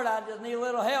 Lord, I just need a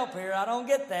little help here. I don't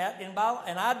get that.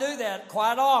 And I do that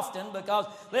quite often because,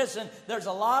 listen, there's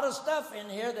a lot of stuff in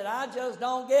here that I just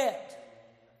don't get.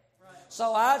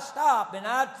 So I stop and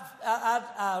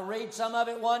I read some of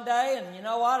it one day, and you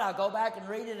know what? I go back and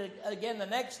read it again the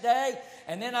next day,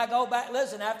 and then I go back.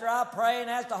 Listen, after I pray and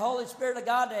ask the Holy Spirit of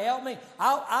God to help me,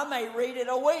 I may read it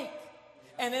a week.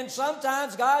 And then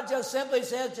sometimes God just simply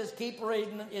says, just keep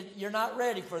reading. You're not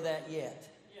ready for that yet.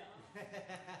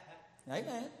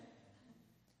 Amen.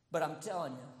 But I'm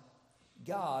telling you,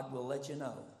 God will let you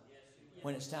know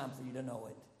when it's time for you to know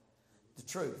it. The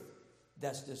truth,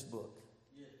 that's this book.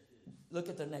 Look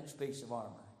at the next piece of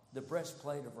armor, the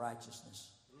breastplate of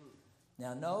righteousness.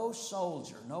 Now, no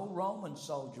soldier, no Roman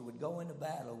soldier would go into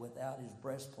battle without his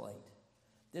breastplate.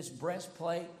 This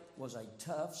breastplate was a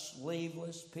tough,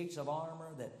 sleeveless piece of armor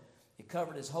that it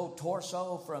covered his whole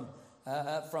torso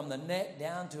from the neck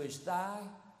down to his thigh.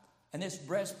 And this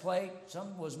breastplate,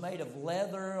 some was made of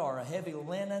leather or a heavy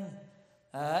linen,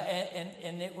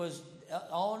 and it was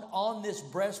on this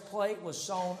breastplate was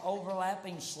sewn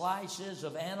overlapping slices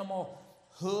of animal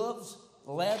hooves,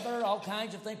 leather, all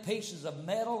kinds of things, pieces of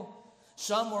metal.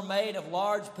 Some were made of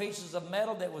large pieces of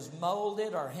metal that was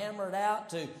molded or hammered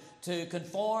out to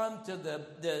conform to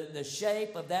the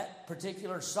shape of that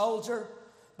particular soldier.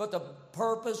 But the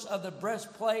purpose of the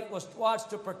breastplate was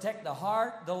to protect the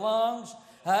heart, the lungs,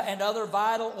 and other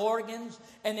vital organs.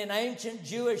 And in ancient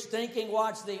Jewish thinking,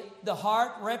 the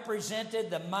heart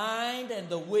represented the mind and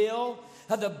the will.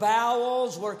 The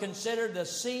bowels were considered the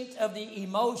seat of the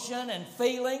emotion and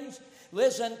feelings.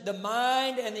 Listen, the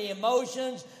mind and the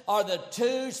emotions are the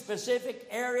two specific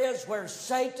areas where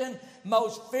Satan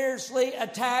most fiercely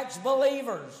attacks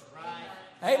believers.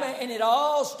 Amen. And it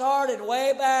all started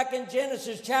way back in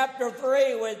Genesis chapter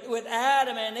 3 with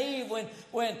Adam and Eve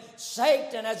when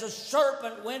Satan as a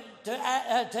serpent went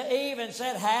to Eve and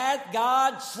said, "Hath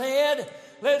God said?"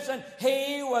 Listen,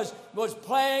 he was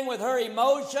playing with her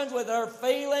emotions, with her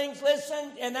feelings.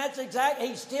 Listen, and that's exactly,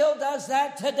 he still does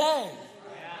that today.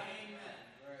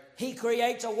 He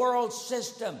creates a world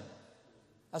system,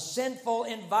 a sinful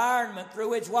environment through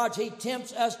which, he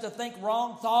tempts us to think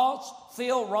wrong thoughts,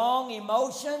 feel wrong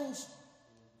emotions.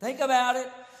 Think about it.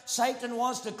 Satan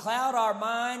wants to cloud our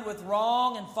mind with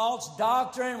wrong and false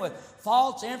doctrine, with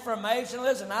false information.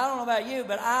 Listen, I don't know about you,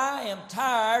 but I am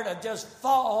tired of just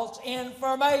false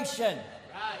information.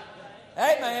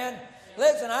 Right. Amen.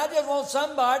 Listen, I just want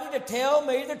somebody to tell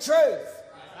me the truth.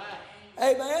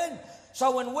 Right. Amen.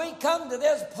 So when we come to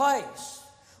this place,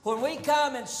 when we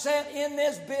come and sit in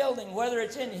this building, whether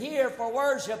it's in here for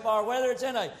worship or whether it's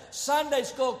in a Sunday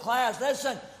school class,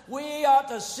 listen, we ought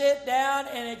to sit down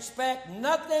and expect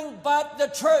nothing but the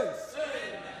truth.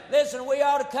 Listen, we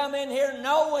ought to come in here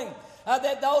knowing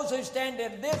that those who stand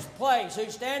in this place,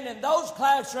 who stand in those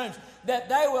classrooms, that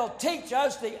they will teach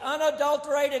us the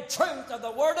unadulterated truth of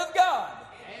the Word of God.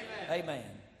 Amen. Amen.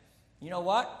 You know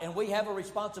what? And we have a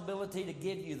responsibility to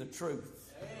give you the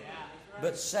truth.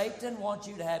 But Satan wants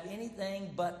you to have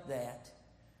anything but that.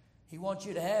 He wants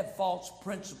you to have false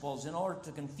principles in order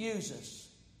to confuse us.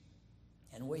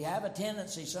 And we have a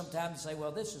tendency sometimes to say,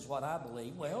 well, this is what I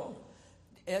believe. Well,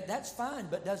 that's fine,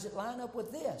 but does it line up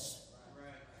with this?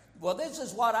 Well, this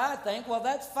is what I think. Well,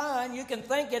 that's fine. You can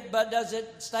think it, but does it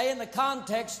stay in the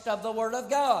context of the Word of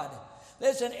God?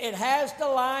 Listen, it has to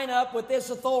line up with this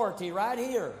authority right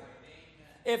here.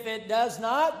 If it does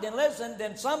not, then listen,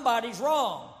 then somebody's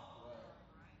wrong.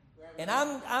 And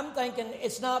I'm thinking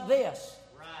it's not this.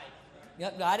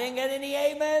 I didn't get any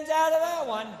amens out of that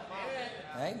one.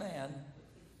 Amen.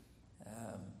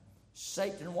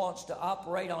 Satan wants to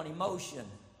operate on emotion.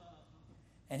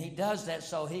 And he does that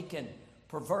so he can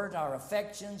pervert our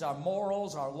affections, our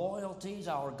morals, our loyalties,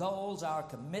 our goals, our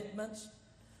commitments.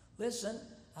 Listen,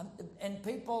 and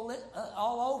people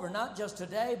all over, not just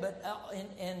today, but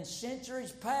in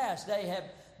centuries past,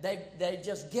 they've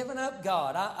just given up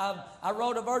God. I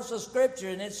wrote a verse of Scripture,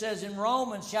 and it says in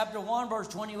Romans chapter 1, verse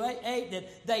 28,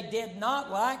 that they did not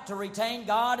like to retain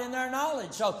God in their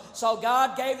knowledge. So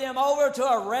God gave them over to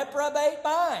a reprobate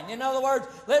mind. In other words,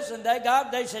 listen,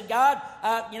 they said, God,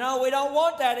 we don't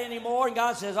want that anymore. And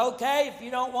God says, okay, if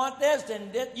you don't want this,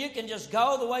 then you can just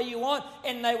go the way you want.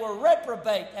 And they were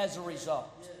reprobate as a result.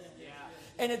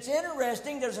 And it's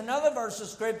interesting, there's another verse of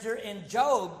Scripture in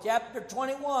Job, chapter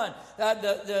 21,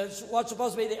 what's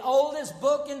supposed to be the oldest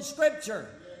book in Scripture.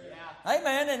 Yeah.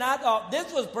 Amen. And I thought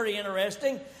this was pretty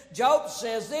interesting. Job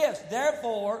says this,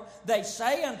 therefore they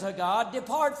say unto God,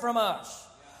 depart from us.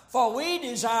 For we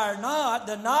desire not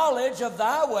the knowledge of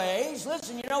thy ways.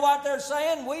 Listen, you know what they're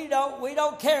saying? We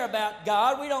don't care about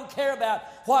God. We don't care about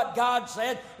what God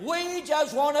said. We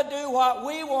just want to do what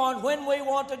we want when we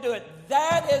want to do it.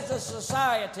 That is the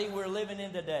society we're living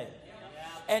in today.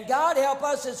 And God help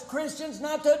us as Christians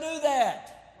not to do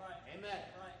that.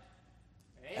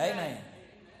 Amen. Amen.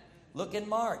 Look in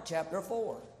Mark chapter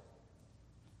 4.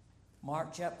 Mark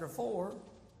chapter 4,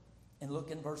 and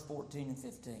look in verse 14 and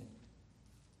 15.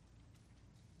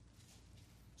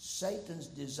 Satan's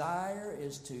desire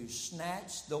is to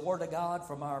snatch the Word of God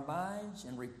from our minds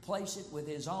and replace it with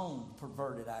his own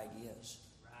perverted ideas.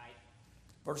 Right.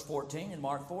 Verse 14 in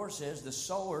Mark 4 says, the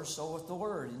sower soweth the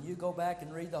Word. And you go back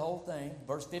and read the whole thing.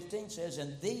 Verse 15 says,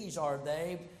 and these are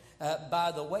they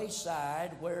by the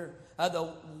wayside where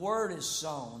the Word is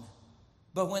sown.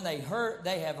 But when they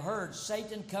have heard,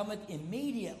 Satan cometh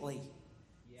immediately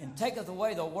and taketh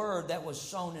away the Word that was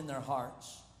sown in their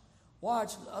hearts.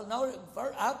 Watch,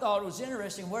 I thought it was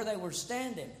interesting where they were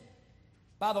standing,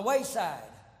 by the wayside.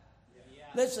 Yeah.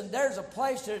 Listen, there's a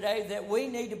place today that we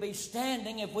need to be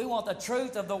standing if we want the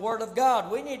truth of the Word of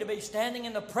God. We need to be standing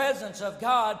in the presence of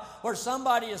God where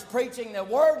somebody is preaching the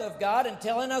Word of God and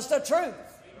telling us the truth.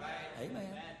 Amen.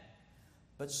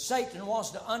 But Satan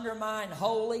wants to undermine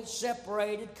holy,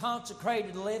 separated,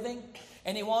 consecrated living,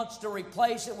 and he wants to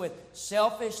replace it with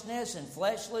selfishness and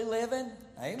fleshly living.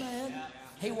 Amen. Yeah.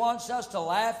 He wants us to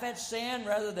laugh at sin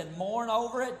rather than mourn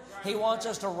over it. He wants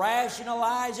us to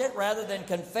rationalize it rather than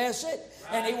confess it.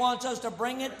 And he wants us to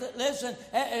bring it,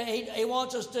 he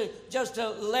wants us to just to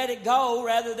let it go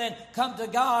rather than come to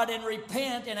God and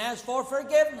repent and ask for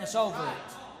forgiveness over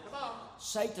it.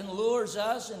 Satan lures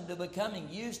us into becoming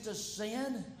used to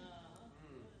sin.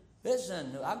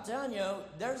 Listen, I'm telling you,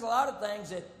 there's a lot of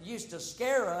things that used to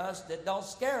scare us that don't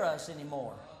scare us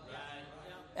anymore.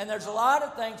 And there's a lot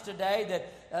of things today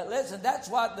that, listen, that's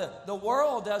what the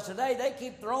world does today. They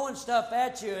keep throwing stuff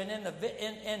at you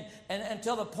and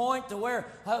until the point to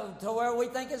where we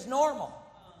think it's normal.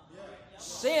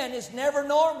 Sin is never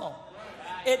normal.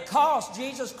 It cost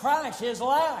Jesus Christ his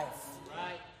life.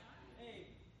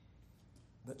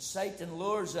 But Satan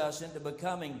lures us into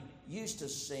becoming used to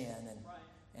sin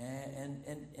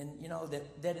and you know,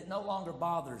 that it no longer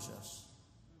bothers us.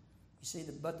 You see,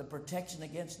 but the protection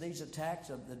against these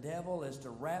attacks of the devil is to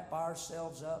wrap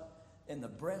ourselves up in the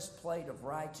breastplate of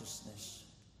righteousness.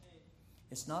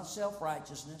 It's not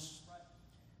self-righteousness.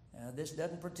 This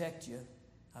doesn't protect you.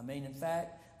 I mean, in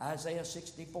fact, Isaiah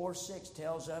 64:6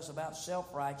 tells us about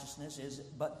self-righteousness is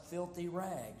but filthy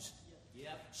rags.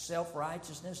 Yep.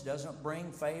 Self-righteousness doesn't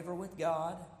bring favor with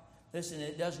God. Listen,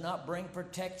 it does not bring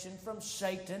protection from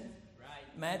Satan.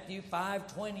 Right. Matthew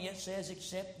 5:20, it says,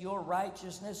 except your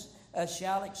righteousness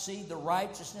shall exceed the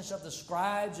righteousness of the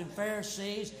scribes and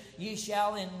Pharisees, ye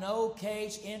shall in no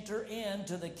case enter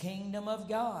into the kingdom of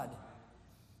God.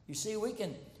 You see, we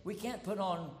can't put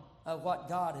on what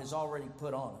God has already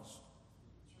put on us.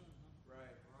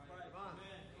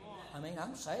 I mean,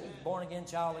 I'm saved, born again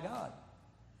child of God.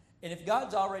 And if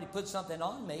God's already put something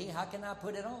on me, how can I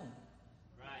put it on?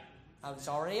 It's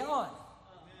already on.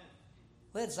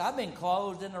 Listen, I've been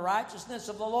clothed in the righteousness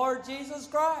of the Lord Jesus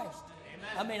Christ.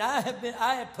 I mean, I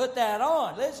have put that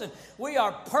on. Listen, we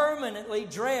are permanently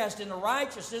dressed in the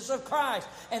righteousness of Christ.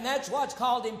 And that's what's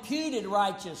called imputed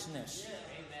righteousness.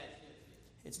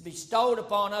 It's bestowed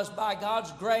upon us by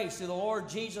God's grace through the Lord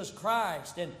Jesus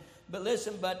Christ. And But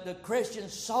listen, but the Christian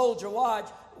soldier, watch,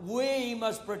 we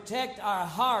must protect our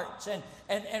hearts.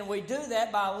 And we do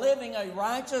that by living a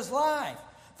righteous life.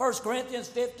 1 Corinthians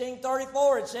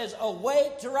 15:34, it says,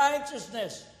 awake to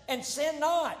righteousness and sin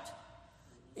not.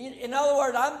 In other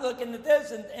words, I'm looking at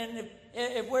this, and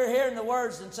if we're hearing the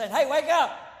words and saying, hey, wake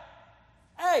up.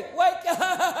 Hey, wake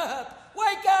up.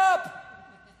 Wake up.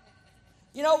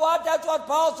 You know what? That's what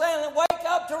Paul's saying. Wake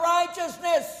up to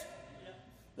righteousness.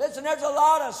 Listen, there's a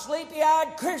lot of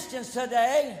sleepy-eyed Christians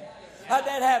today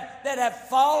that have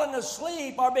fallen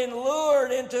asleep or been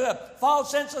lured into a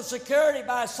false sense of security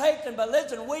by Satan. But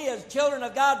listen, we as children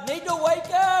of God need to wake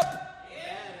up.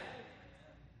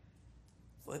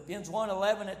 Philippians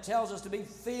 1:11, it tells us to be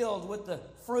filled with the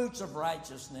fruits of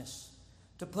righteousness.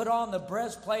 To put on the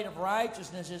breastplate of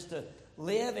righteousness is to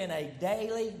live in a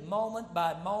daily,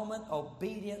 moment-by-moment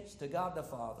obedience to God the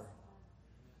Father.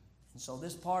 And so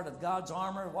this part of God's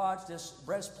armor, watch, this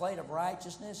breastplate of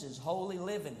righteousness is holy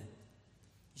living.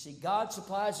 You see, God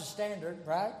supplies the standard,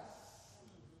 right?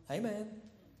 Amen.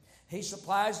 He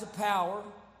supplies the power,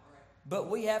 but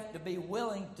we have to be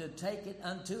willing to take it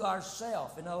unto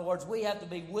ourselves. In other words, we have to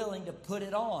be willing to put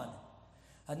it on.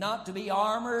 And not to be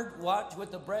armored, watch,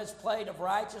 with the breastplate of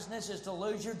righteousness is to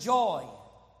lose your joy.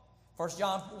 1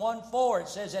 John 1:4, it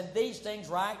says, and these things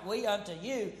write we unto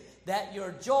you, that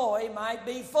your joy might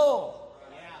be full.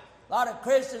 Yeah. A lot of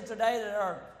Christians today that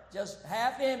are just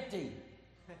half empty.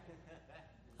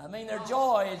 I mean, their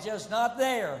joy is just not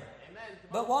there.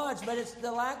 But watch, but it's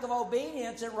the lack of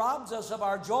obedience that robs us of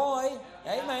our joy.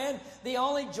 Amen. The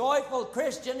only joyful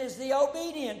Christian is the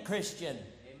obedient Christian.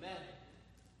 Amen.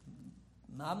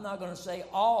 I'm not going to say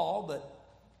all, but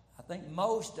I think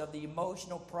most of the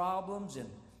emotional problems and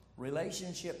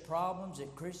relationship problems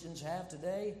that Christians have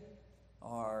today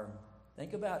are,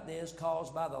 think about this,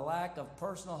 caused by the lack of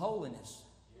personal holiness.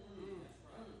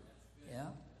 Yeah.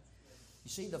 You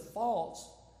see, the faults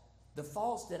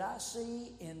that I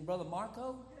see in Brother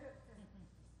Marco,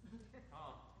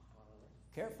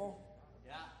 careful.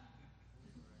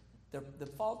 The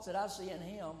faults that I see in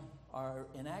him are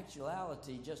in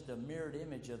actuality just a mirrored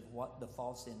image of what the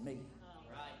faults in me.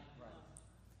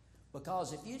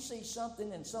 Because if you see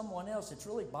something in someone else that's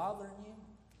really bothering you,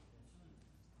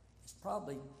 it's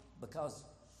probably because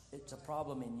it's a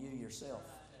problem in you yourself.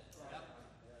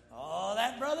 Oh,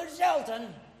 that Brother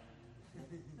Shelton.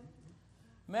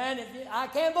 Man, I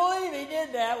can't believe he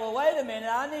did that. Well, wait a minute.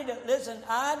 I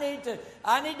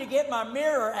need to get my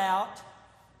mirror out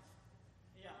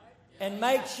and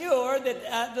make sure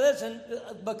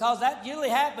that, because that usually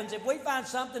happens. If we find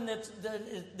something that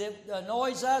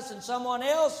annoys us in someone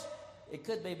else, it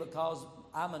could be because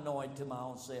I'm annoyed to my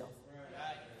own self.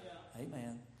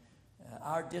 Amen.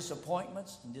 Our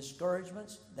disappointments and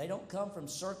discouragements, they don't come from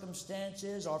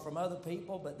circumstances or from other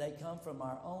people, but they come from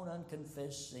our own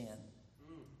unconfessed sin.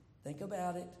 Think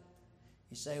about it.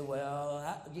 You say, well,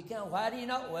 why do you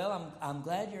know? Well, I'm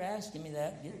glad you're asking me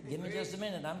that. Give me just a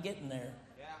minute. I'm getting there.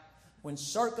 Yeah. When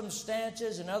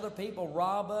circumstances and other people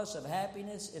rob us of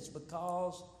happiness, it's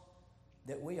because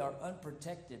that we are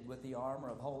unprotected with the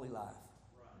armor of holy life.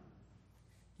 Right.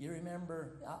 You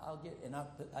remember,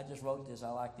 I just wrote this. I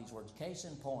like these words. Case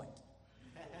in point.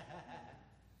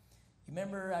 You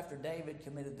remember after David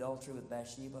committed adultery with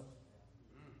Bathsheba?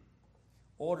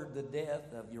 Ordered the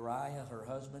death of Uriah, her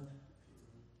husband.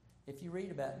 If you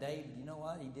read about David, you know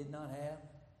what? He did not have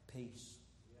peace.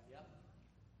 Yep.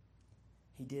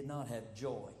 He did not have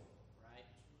joy. Right.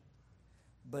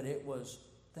 But it was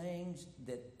things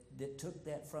that took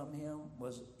that from him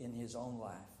was in his own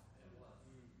life.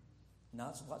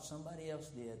 Not what somebody else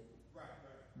did,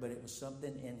 but it was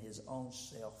something in his own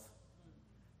self.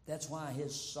 That's why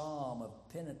his psalm of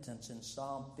penitence in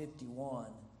Psalm 51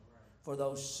 for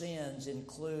those sins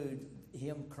include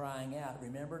him crying out.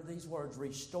 Remember these words,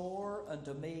 restore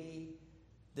unto me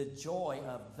the joy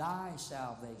of thy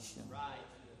salvation. Right.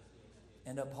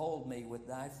 And uphold me with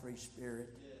thy free spirit.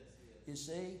 You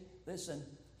see, listen,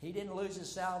 he didn't lose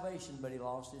his salvation, but he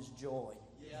lost his joy.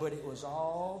 Yeah. But it was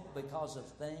all because of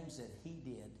things that he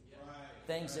did. Right.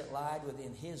 Things that lied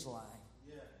within his life.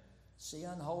 Yeah. See,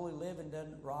 unholy living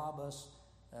doesn't rob us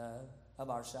of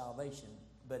our salvation,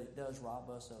 but it does rob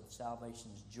us of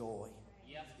salvation's joy.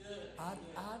 Yep.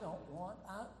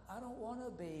 I don't want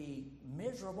to be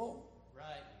miserable.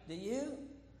 Right. Do you?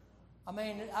 I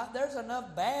mean, there's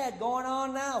enough bad going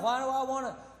on now. Why do I want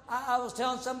to? I was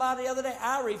telling somebody the other day,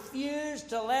 I refuse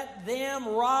to let them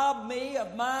rob me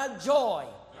of my joy.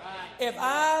 Right.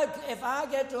 If I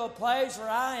get to a place where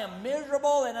I am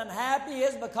miserable and unhappy,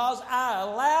 it's because I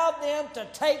allowed them to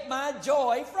take my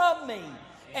joy from me.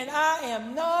 And I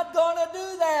am not going to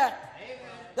do that. Amen.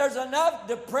 There's enough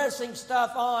depressing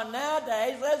stuff on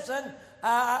nowadays. Listen,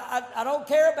 I don't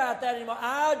care about that anymore.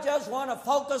 I just want to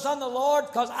focus on the Lord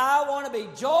because I want to be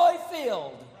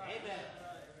joy-filled. Amen.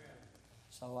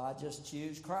 So I just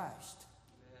choose Christ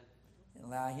and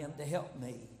allow Him to help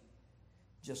me.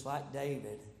 Just like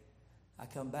David, I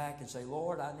come back and say,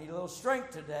 Lord, I need a little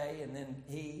strength today, and then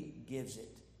He gives it.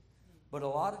 But a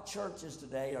lot of churches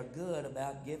today are good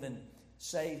about giving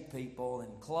saved people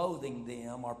and clothing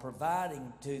them or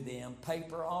providing to them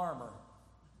paper armor.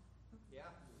 Yeah.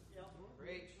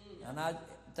 Great. And I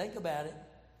think about it.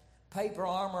 Paper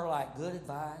armor like good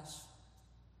advice,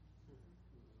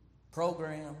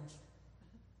 programs,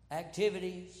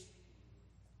 activities,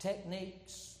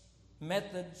 techniques,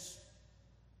 methods,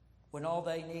 when all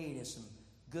they need is some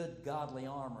good godly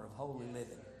armor of holy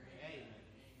living.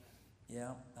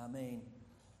 Yeah, I mean,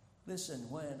 listen,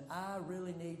 when I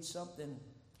really need something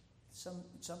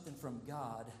from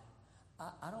God,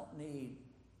 I don't need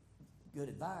good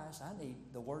advice. I need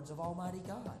the words of Almighty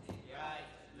God.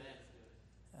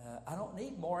 I don't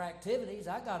need more activities.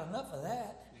 I got enough of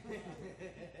that.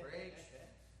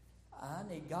 I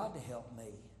need God to help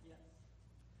me.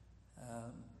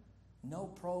 No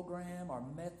program or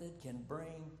method can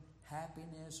bring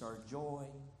happiness or joy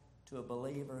to a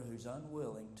believer who's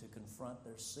unwilling to confront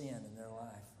their sin in their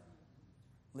life.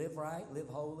 Live right, live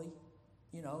holy.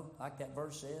 You know, like that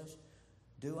verse says,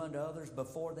 do unto others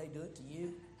before they do it to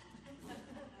you.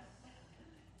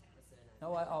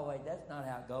 No, wait, that's not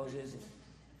how it goes, is it?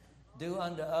 Do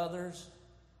unto others.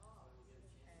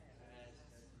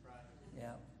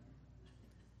 Yeah.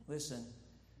 Listen,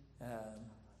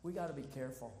 we got to be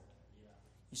careful.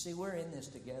 You see, we're in this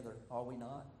together, are we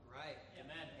not? Right.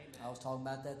 Amen. I was talking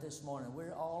about that this morning.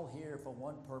 We're all here for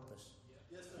one purpose.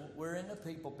 Yes, sir. We're in the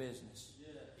people business.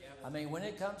 Yeah. I mean, when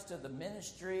it comes to the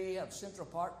ministry of Central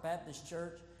Park Baptist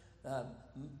Church,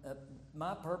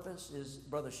 my purpose is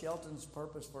Brother Shelton's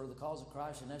purpose for the cause of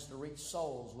Christ, and that's to reach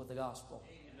souls with the gospel.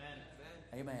 Amen.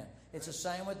 Amen. It's the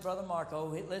same with Brother Marco.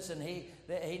 Listen, he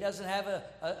doesn't have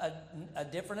a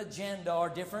different agenda or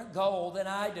different goal than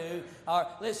I do.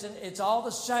 Listen, it's all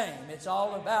the same. It's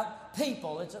all about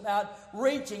people. It's about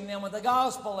reaching them with the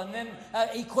gospel and then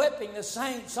equipping the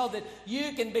saints so that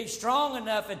you can be strong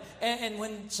enough. And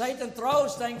when Satan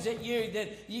throws things at you,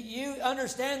 that you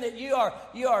understand that you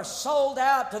are sold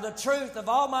out to the truth of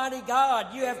Almighty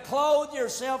God. You have clothed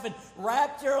yourself and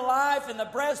wrapped your life in the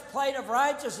breastplate of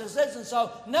righteousness. Listen, so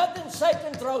nothing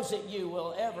Satan throws at you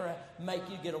will ever make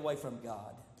you get away from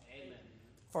God. Amen.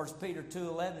 1 Peter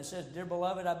 2:11 it says, Dear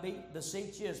beloved, I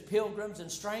beseech you as pilgrims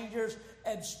and strangers,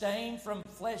 abstain from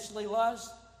fleshly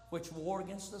lusts which war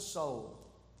against the soul.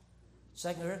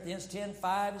 2 Corinthians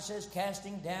 10:5 it says,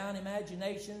 casting down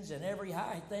imaginations and every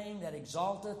high thing that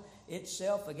exalteth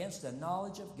itself against the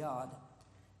knowledge of God,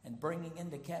 and bringing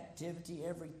into captivity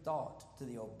every thought to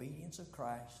the obedience of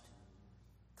Christ.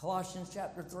 Colossians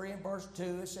chapter 3 and verse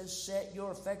 2, it says, set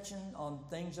your affection on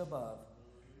things above,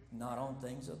 not on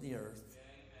things of the earth.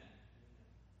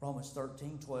 Romans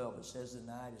 13:12, it says, the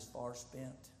night is far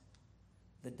spent,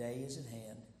 the day is at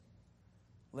hand.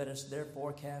 Let us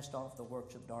therefore cast off the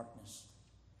works of darkness,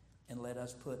 and let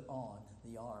us put on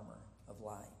the armor of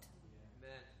light.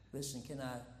 Amen. Listen, can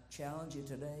I challenge you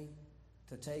today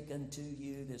to take unto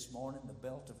you this morning the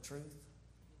belt of truth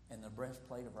and the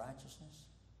breastplate of righteousness?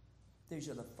 These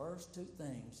are the first two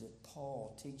things that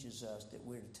Paul teaches us that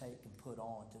we're to take and put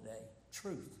on today.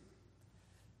 Truth.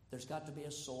 There's got to be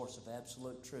a source of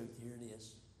absolute truth. Here it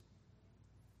is.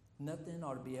 Nothing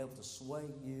ought to be able to sway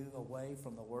you away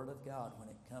from the Word of God when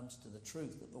it comes to the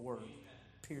truth of the Word.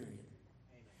 Period.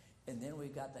 And then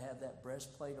we've got to have that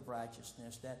breastplate of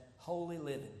righteousness, that holy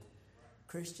living.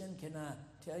 Christian, can I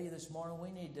tell you this morning,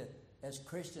 we need to, as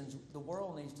Christians, the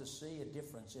world needs to see a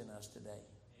difference in us today.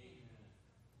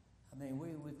 I mean,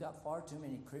 we've got far too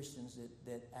many Christians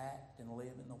that act and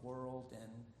live in the world,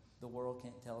 and the world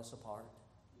can't tell us apart.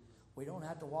 We don't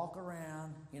have to walk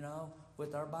around,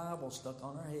 with our Bible stuck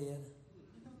on our head.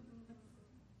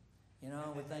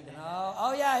 We're thinking,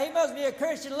 oh yeah, he must be a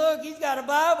Christian. Look, he's got a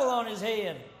Bible on his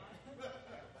head.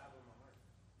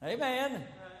 Amen.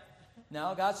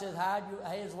 No, God says, hide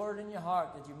His word in your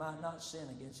heart that you might not sin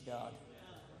against God.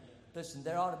 Listen,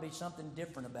 there ought to be something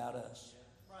different about us.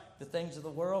 The things of the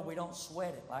world, we don't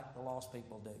sweat it like the lost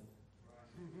people do.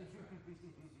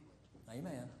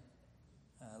 Amen.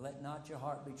 Let not your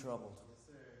heart be troubled.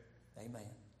 Amen.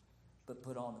 But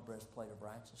put on the breastplate of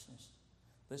righteousness.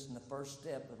 Listen, the first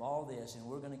step of all this, and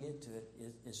we're going to get to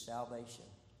it, is salvation.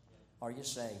 Are you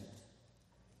saved?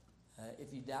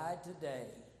 If you died today,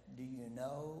 do you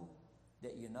know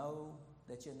that you know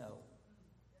that you know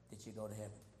that you go to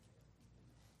heaven?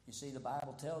 You see, the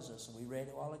Bible tells us, and we read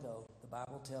it a while ago, the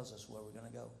Bible tells us where we're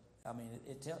going to go. I mean,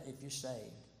 if you're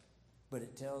saved, but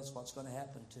it tells what's going to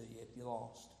happen to you if you're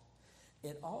lost.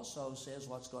 It also says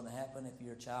what's going to happen if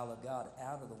you're a child of God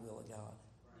out of the will of God.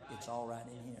 Right. It's all right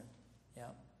in here. Yeah.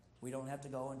 We don't have to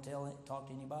go and talk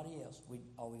to anybody else.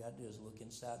 All we got to do is look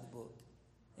inside the book,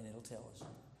 and it'll tell us.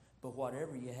 But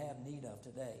whatever you have need of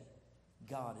today,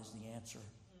 God is the answer.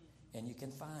 And you can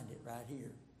find it right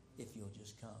here if you'll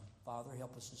just come. Father,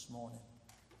 help us this morning.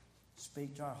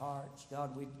 Speak to our hearts.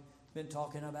 God, we've been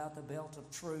talking about the belt of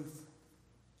truth.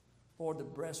 Lord, the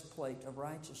breastplate of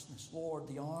righteousness. Lord,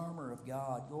 the armor of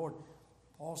God. Lord,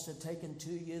 Paul said, take unto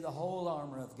you the whole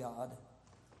armor of God.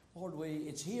 Lord,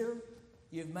 it's here.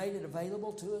 You've made it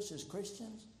available to us as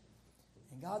Christians.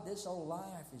 And God, this old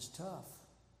life is tough.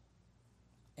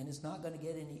 And it's not going to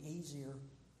get any easier.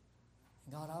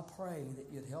 And God, I pray that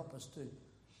you'd help us to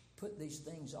put these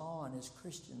things on as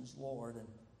Christians, Lord. And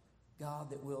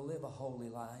God, that we'll live a holy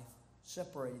life,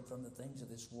 separated from the things of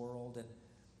this world. And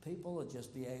people will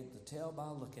just be able to tell by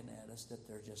looking at us that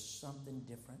there's just something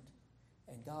different.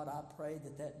 And God, I pray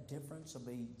that that difference will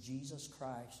be Jesus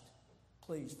Christ.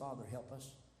 Please, Father, help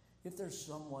us. If there's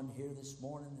someone here this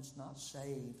morning that's not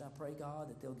saved, I pray, God,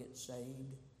 that they'll get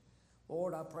saved.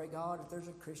 Lord, I pray, God, if there's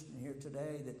a Christian here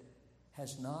today that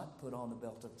has not put on the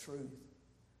belt of truth,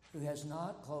 who has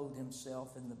not clothed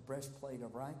himself in the breastplate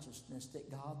of righteousness, that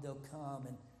God, they'll come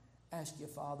and ask you,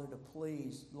 Father, to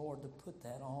please, Lord, to put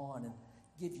that on and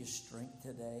give you strength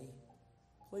today.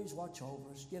 Please watch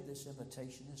over us. Give this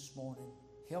invitation this morning.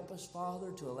 Help us,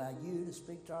 Father, to allow you to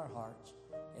speak to our hearts.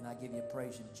 And I give you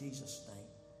praise in Jesus'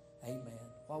 name. Amen.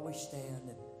 While we stand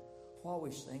and while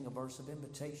we sing a verse of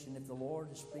invitation, if the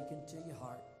Lord is speaking to your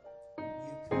heart, you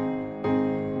come.